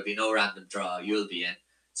 Like, there'll be no random draw. You'll be in.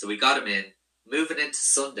 So we got him in. Moving into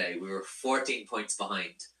Sunday, we were 14 points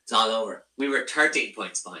behind. It's all over. We were 13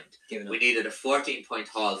 points behind. Giving up. We needed a 14-point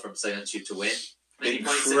haul from Sion-Chu to win. How many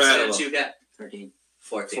points did Incredible. Sion-Chu get? 13.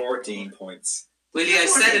 14. 14 points. Willie, I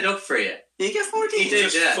set it up for you. Did you get 14? He did,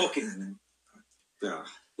 Just yeah. fucking... Yeah.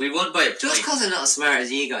 We won by a Just point. because I'm not as smart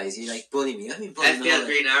as you guys, you like bully me. I've been bullying FPL all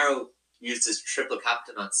Green Arrow used his triple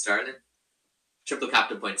captain on Sterling. Triple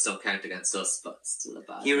captain points don't count against us, but it's still a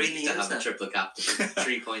bad You move really to use have a that? triple captain.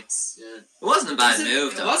 3 points. Yeah. It wasn't a bad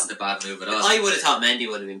move, It though. wasn't a bad move at all. I would have thought Mendy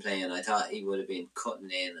would have been playing. I thought he would have been cutting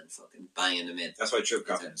in and fucking banging them in. That's why trip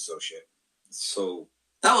captain is so shit. So...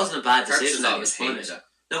 That wasn't a bad Kirk's decision. has That always was hated funny. it.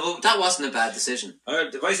 No, but that wasn't a bad decision.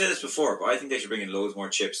 Have I said this before, but I think they should bring in loads more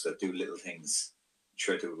chips that do little things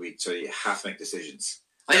throughout the week, so you have to make decisions.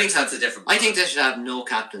 I think that's a different. I think they should have no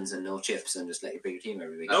captains and no chips and just let you pick your team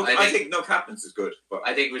every week. No, I I think- think no captains is good, but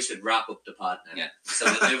I think we should wrap up the pod now. Yeah. So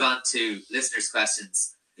we'll move on to listeners'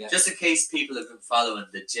 questions. Yeah. Just in case people have been following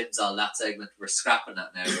the Jim's All That segment, we're scrapping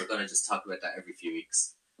that now. We're going to just talk about that every few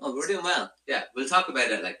weeks. Oh, we're doing well. Yeah, we'll talk about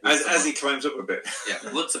it like once a as he month. climbs up a bit.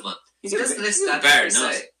 Yeah, once a month. He's He doing doesn't listen he's to doing better that. than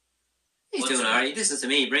us. Say. He's Once doing a alright. He listens to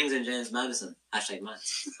me. He brings in James Madison. #Matt.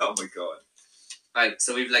 Oh my god. Right,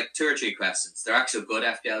 so we've like 2 or 3 questions. They're actual good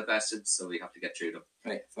FPL questions, so we have to get through them.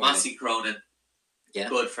 Right. Mossy Cronin, Yeah.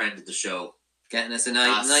 good friend of the show. Getting us a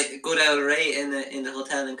Ass. good hour rate in the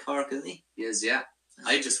hotel in Cork, isn't he? He is, yeah.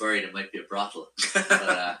 I just worried it might be a brothel.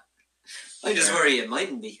 But I just Yeah. worry it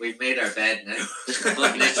mightn't be. we've made our bed now.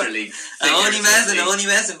 Literally. I'm only figuratively.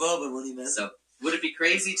 messing, Bob. I'm only messing. So, would it be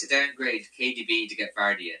crazy to downgrade KDB to get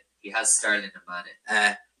Vardy in? He has Sterling and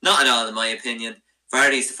Mane. Not at all, in my opinion.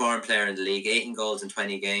 Vardy's the foreign player in the league. 18 goals in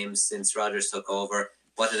 20 games since Rodgers took over.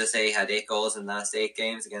 What did I say? He had 8 goals in the last 8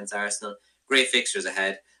 games against Arsenal. Great fixtures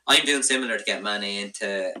ahead. I'm doing similar to get Mane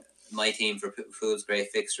into my team for Food's great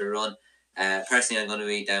fixture run. Personally, I'm going to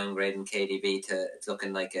be downgrading KDB to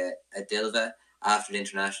looking like a Dilva after the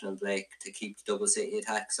international break to keep the double city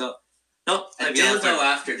attack. So, no, A I'd be on dildo for-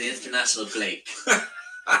 after the international Blake.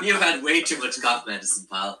 You've had way too much cough medicine,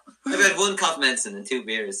 pal. I've had 1 cough medicine and 2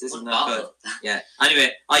 beers. This is One not bottle. good. Yeah.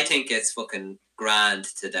 Anyway, I think it's fucking grand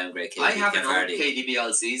to downgrade KDB. I haven't to owned Vardy. KDB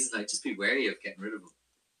all season. I'd just be wary of getting rid of him.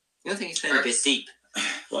 You don't think he's playing a bit deep?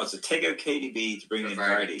 Well, so take out KDB to bring For in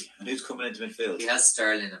Vardy. Vardy. And who's coming into midfield? He has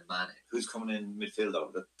Sterling and Mane. Who's coming in midfield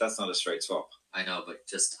though? That's not a straight swap. I know, but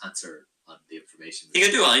just answer on the information. He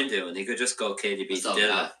could do what I'm doing. He could just go KDB That's to all we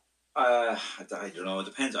Dilla. have. I don't know. It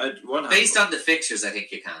depends. Based on the fixtures, I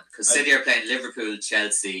think you can. Because City are playing Liverpool,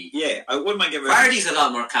 Chelsea. Yeah, I wouldn't mind getting rid Vardy's a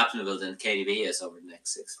lot more captainable than KDB is over the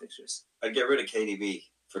next 6 fixtures. I'd get rid of KDB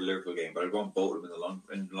for the Liverpool game, but I'd want both of them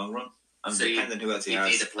in the long run. And So depending who else he You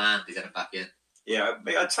has. need a plan to get him back in. Yeah,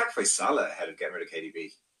 I'd sacrifice Salah ahead of getting rid of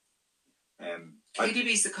KDB.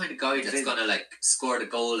 KDB's the kind of guy that's going to like score the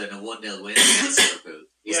goal in a 1-0 win against Liverpool.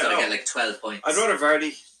 He's going to get like 12 points. I'd rather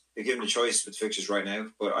Vardy be given the choice with fixtures right now,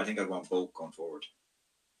 but I think I'd want both going forward.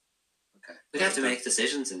 Okay. We'd have to make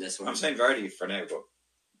decisions in this one. I'm saying Vardy for now, but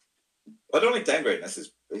I don't like downgrading.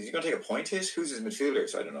 Is he going to take a point hit? Who's his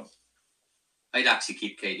midfielders? I don't know. I'd actually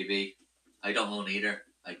keep KDB. I don't own either.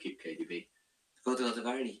 I'd keep KDB. Go to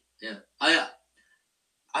Vardy. Yeah.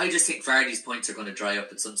 I just think Vardy's points are going to dry up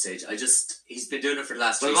at some stage. He's been doing it for the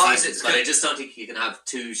last 3 seasons, but I just don't think he can have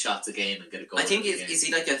 2 shots a game and get a goal. I think is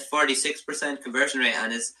he like a 46% conversion rate,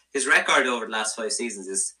 and his record over the last 5 seasons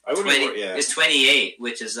is 28,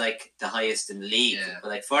 which is like the highest in the league. Yeah. But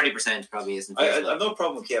like 40% probably isn't. I have no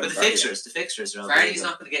problem with Kevin. But the fixtures are. Vardy's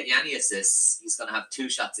not going to get you any assists. He's going to have 2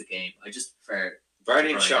 shots a game. I just prefer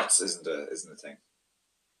Vardy and shots isn't a thing.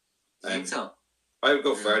 I think so. I would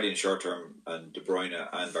go Vardy in short term and De Bruyne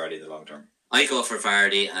and Vardy in the long term. I go for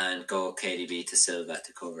Vardy and go KDB to Silva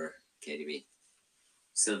to cover KDB.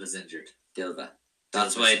 Silva's injured. Silva.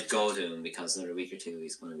 That's why I'd go to him, because in a week or two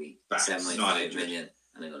he's going to be 7.5 million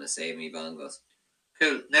and I'm going to save me bongos.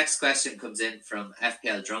 Cool. Next question comes in from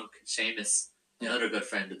FPL Drunk, Seamus, another good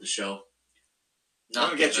friend of the show.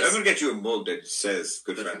 I'm going to get you a mug that says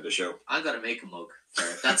good friend of the show. I'm going to make a mug.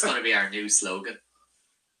 That's going to be our new slogan.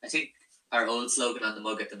 I think our old slogan on the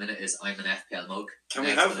mug at the minute is "I'm an FPL mug." Can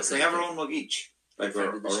we have our own mug each, like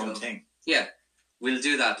our own thing? Yeah, we'll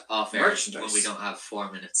do that off air when we don't have 4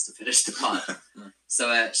 minutes to finish the pod. So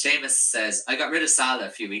Seamus says, "I got rid of Salah a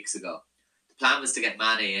few weeks ago. The plan was to get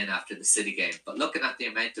Mane in after the City game, but looking at the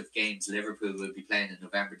amount of games Liverpool will be playing in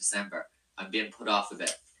November, December, I'm being put off a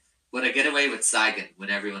bit. Would I get away with sagging when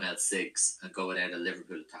everyone else sigs and go without a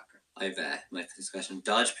Liverpool attacker?" I've my first question: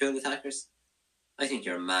 dodge pool attackers. I think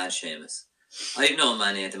you're mad, Seamus. I've no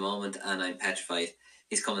Mane at the moment, and I'm petrified.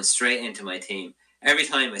 He's coming straight into my team. Every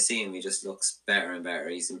time I see him, he just looks better and better.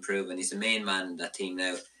 He's improving. He's the main man in that team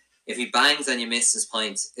now. If he bangs and you miss his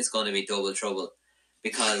points, it's going to be double trouble.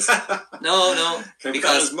 Because no,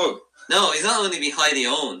 he's not only be highly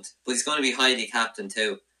owned, but he's going to be highly captain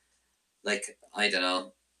too. Like I don't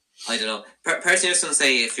know. Personally, I was going to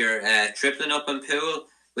say if you're tripling up on pool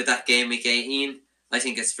with that game week 18, I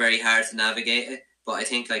think it's very hard to navigate it. But I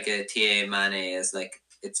think like a TA Mane is like,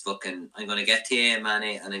 it's fucking, I'm going to get TA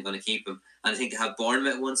Mane and I'm going to keep him. And I think they have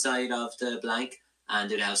Bournemouth one side of the blank and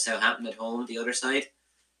they have Southampton at home the other side.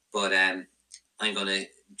 But I'm going to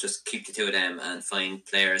just keep the two of them and find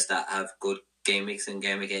players that have good game weeks in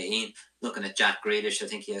game week 18. Looking at Jack Grealish, I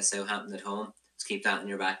think he has Southampton at home. Just keep that in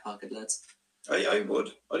your back pocket, lads. I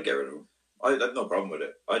would. I'd get rid of him. I have no problem with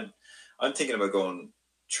it. I'm thinking about going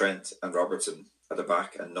Trent and Robertson at the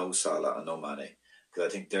back and no Salah and no Mane. Because I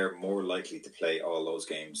think they're more likely to play all those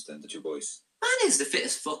games than the two boys. Mane's the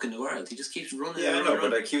fittest fuck in the world. He just keeps running. Yeah, I know,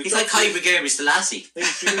 but he's like Kyber Gabriel Selassie.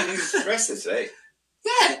 He's rested today.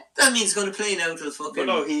 Yeah, that means he's going to play now till fucking... But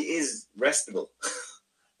no, he is restable.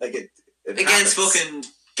 Like it against happens. Fucking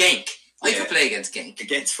Genk. I could play against Genk.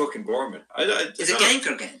 Against fucking Bournemouth. Is it Genk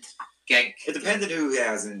or Gent? Genk. It depends on who he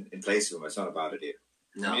has in place of him. It's not a bad idea.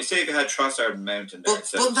 No. When you say if you had Trossard and Mount in there...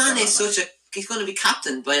 But Mane is he's going to be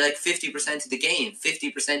captain by like 50% of the game, 50%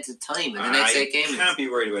 of the time in the next 8 games. I can't be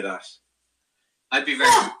worried about that.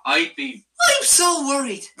 I'm so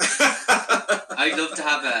worried. I'd love to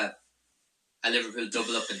have a Liverpool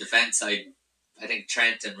double up in defence. I think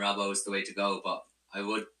Trent and Robbo is the way to go, but I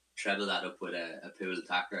would treble that up with a pool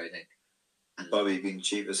attacker, I think. And Bobby being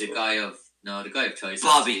cheapest. The guy of choice.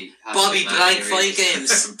 Bobby blank 5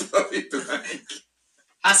 games. Bobby blank.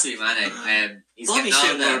 Has to be Mane. Bobby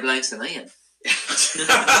shooting more blanks than I am.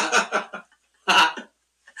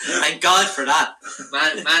 Thank God for that.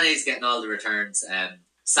 Mane's getting all the returns.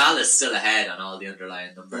 Salah's still ahead on all the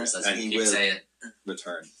underlying numbers, as we keep saying.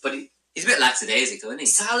 Return. But he's a bit lackadaisical, isn't he?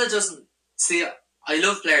 Salah doesn't... See, I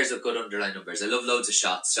love players with good underlying numbers. I love loads of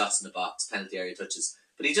shots in the box, penalty area touches.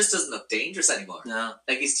 But he just doesn't look dangerous anymore. No.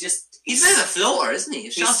 Like, he's a bit of a floater, isn't he?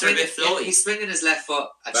 His shots are a bit floaty. He's swinging his left foot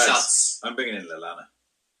at shots. I'm bringing in Lallana.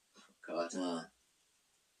 God. No.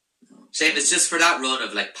 Shame, it's just for that run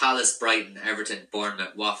of like Palace, Brighton, Everton,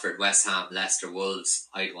 Bournemouth, Watford, West Ham, Leicester, Wolves.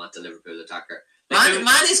 I'd want a Liverpool attacker.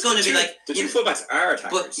 Man is going to be like... The two fullbacks are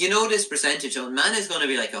attackers. But you know this percentage, Man is going to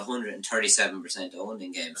be like 137% owned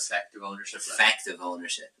in games. Effective ownership. Effective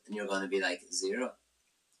ownership. And you're going to be like 0.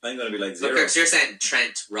 I'm going to be like 0. Look, so you're saying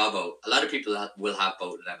Trent, Robbo. A lot of people will have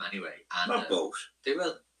both of them anyway. And, Not both. They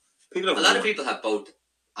will. People have a lot one. of people have both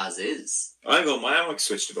as is. I'm going to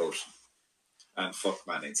switch to both. And fuck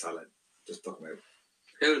Mane and Salah. Just fuck them out.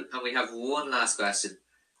 Cool. And we have one last question.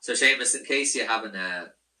 So Seamus, in case you haven't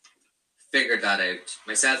figured that out,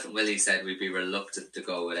 myself and Willie said we'd be reluctant to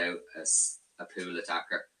go without a pool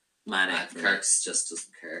attacker. Mane. And Kirk's just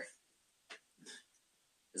doesn't care.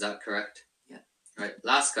 Is that correct? Yeah. Right.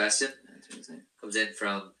 Last question comes in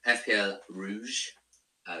from FPL Rouge,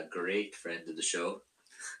 a great friend of the show.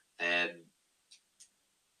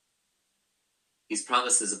 He's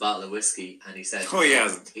promised us a bottle of whiskey, and he said, "Oh, he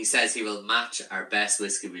hasn't." He says he will match our best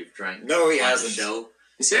whiskey we've drank. No, he on hasn't. The show.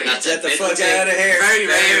 Serious? Get the fuck out of here! Very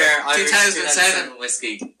rare. Irish 2007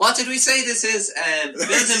 whiskey. What did we say this is? Milton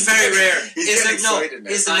Very Rare. He's Is getting it no? excited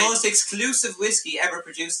now. Is the most exclusive whiskey ever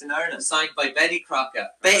produced in Ireland. Signed by Betty Crockett.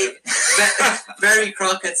 Barry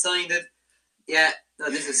Crockett signed it. Yeah,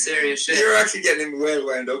 no, this is serious shit. You're actually getting him well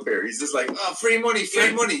wound up here. He's just like, oh, free money.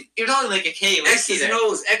 You're talking like a K whiskey X's and there.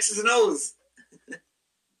 O's, X's and O's.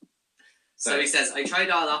 So he says, I tried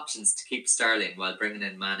all options to keep Sterling while bringing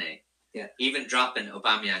in Mane. Yeah. Even dropping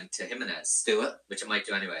Aubameyang to Jimenez. Do it. Which I might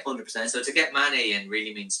do anyway. 100%. So to get Mane in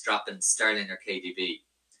really means dropping Sterling or KDB.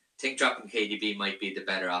 I think dropping KDB might be the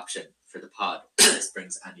better option for the pod if this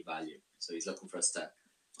brings any value. So he's looking for us to...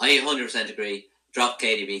 I 100% agree. Drop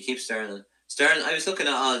KDB, keep Sterling. Sterling, I was looking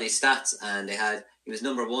at all these stats and he was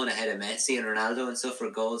number 1 ahead of Messi and Ronaldo and stuff for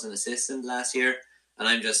goals and assists last year. And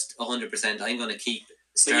I'm just 100%, I'm going to keep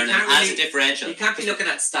Sterling as a differential. You can't be looking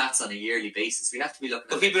at stats on a yearly basis. We have to be looking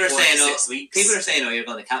But at people are 4 to saying, 6 weeks. People are saying, you're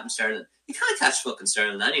going to captain Sterling. You can't catch fucking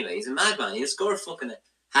Sterling anyway. He's a madman. He'll score fucking a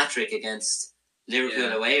hat-trick against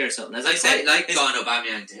Liverpool away or something. As I said, like going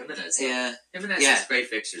Aubameyang to Jimenez. Yeah. Jimenez has great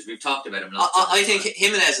fixtures. We've talked about him lots. I think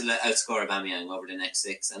Jimenez will outscore Aubameyang over the next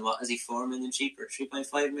 6. And what is he, 4 million cheaper?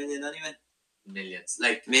 3.5 million anyway? Millions.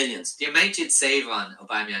 Millions. The amount you'd save on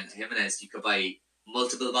Aubameyang to Jimenez, you could buy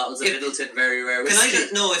multiple bottles of Middleton Very Rare whiskey. Can I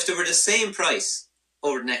just know if they were the same price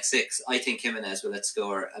over the next 6, I think Jimenez will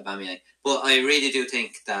outscore Aubameyang. But I really do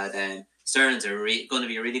think that Sterling's going to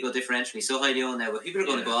be a really good differential. He's so highly owned now, but people are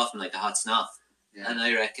going to go off him like a hot snot. Yeah. And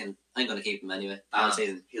I reckon I'm going to keep him anyway. He'll do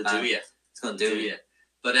you. It's going to do you.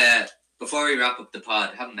 But before we wrap up the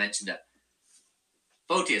pod, I haven't mentioned it.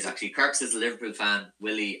 Both of you actually. Kirk's is a Liverpool fan,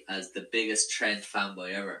 Willie as the biggest Trent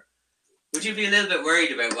fanboy ever. Would you be a little bit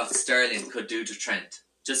worried about what Sterling could do to Trent?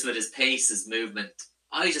 Just with his pace, his movement.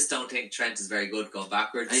 I just don't think Trent is very good going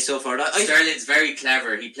backwards. And so far, Sterling's very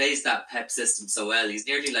clever. He plays that Pep system so well. He's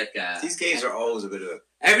nearly like these games are always a bit of a...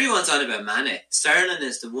 Everyone's on about Mane. Sterling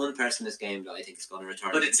is the one person in this game that I think is going to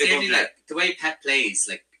return. But it's nearly like the way Pep plays.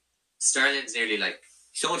 Like Sterling's nearly like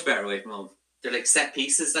so much better away from home. They're like set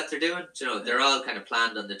pieces that they're doing. You know, they're all kind of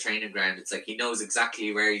planned on the training ground. It's like he knows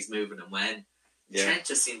exactly where he's moving and when. Yeah. Trent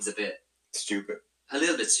just seems a stupid. A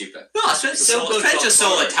little bit stupid. No, Trent's just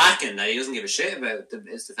so attacking that he doesn't give a shit about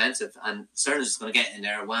his defensive, and Sterling's just going to get in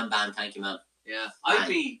there, wham bam, thank you man. Yeah, I'd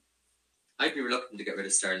be reluctant to get rid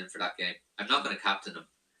of Sterling for that game. I'm not going to captain him.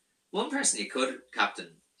 One person you could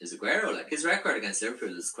captain is Aguero. Like his record against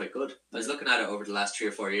Liverpool is quite good. I was looking at it over the last 3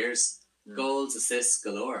 or 4 years. Goals, assists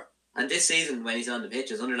galore. And this season, when he's on the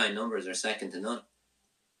pitch, his underlying numbers are second to none.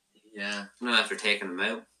 Yeah, I'm not after taking him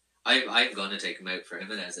out. I'm going to take him out for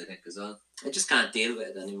Jimenez, I think, as well. I just can't deal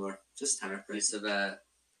with it anymore. Just heartbreaking. I've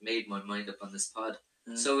made my mind up on this pod.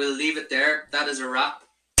 So we'll leave it there. That is a wrap.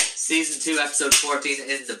 Season 2, episode 14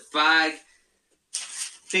 in the bag.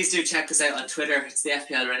 Please do check us out on Twitter. It's the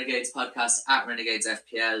FPL Renegades podcast at Renegades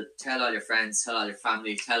FPL. Tell all your friends, tell all your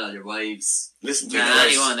family, tell all your wives. Listen to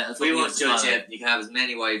anyone. We won't judge you. You can have as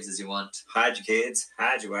many wives as you want. Hide your kids,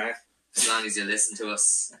 hide your wife. As long as you listen to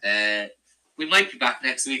us. We might be back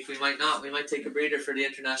next week. We might not. We might take a breather for the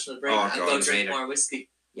international break and go drink more whiskey.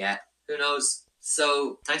 Yeah. Who knows?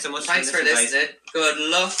 So, thanks so much. Thanks for listening. Guys.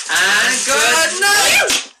 Good luck and good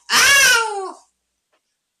night. Ow!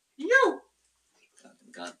 Yo!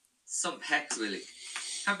 God. Some pecs, Willie.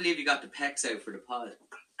 Can't believe you got the pecs out for the pod.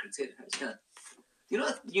 You know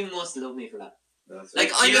what? You must love me for that.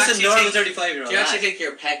 Like, I'm just a normal 35-year-old. Do you actually think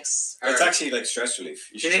your pecs are... It's actually like stress relief.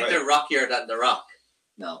 Do you think they're rockier than the rock?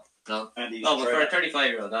 No. Andy, but for a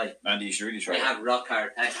 35-year-old guy. Andy, you should really try I have rock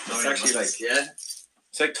hard pecs. It's actually like... Yeah?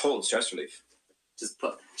 It's like total stress relief.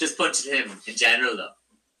 Just punching him in general, though.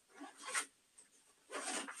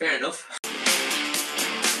 Fair enough.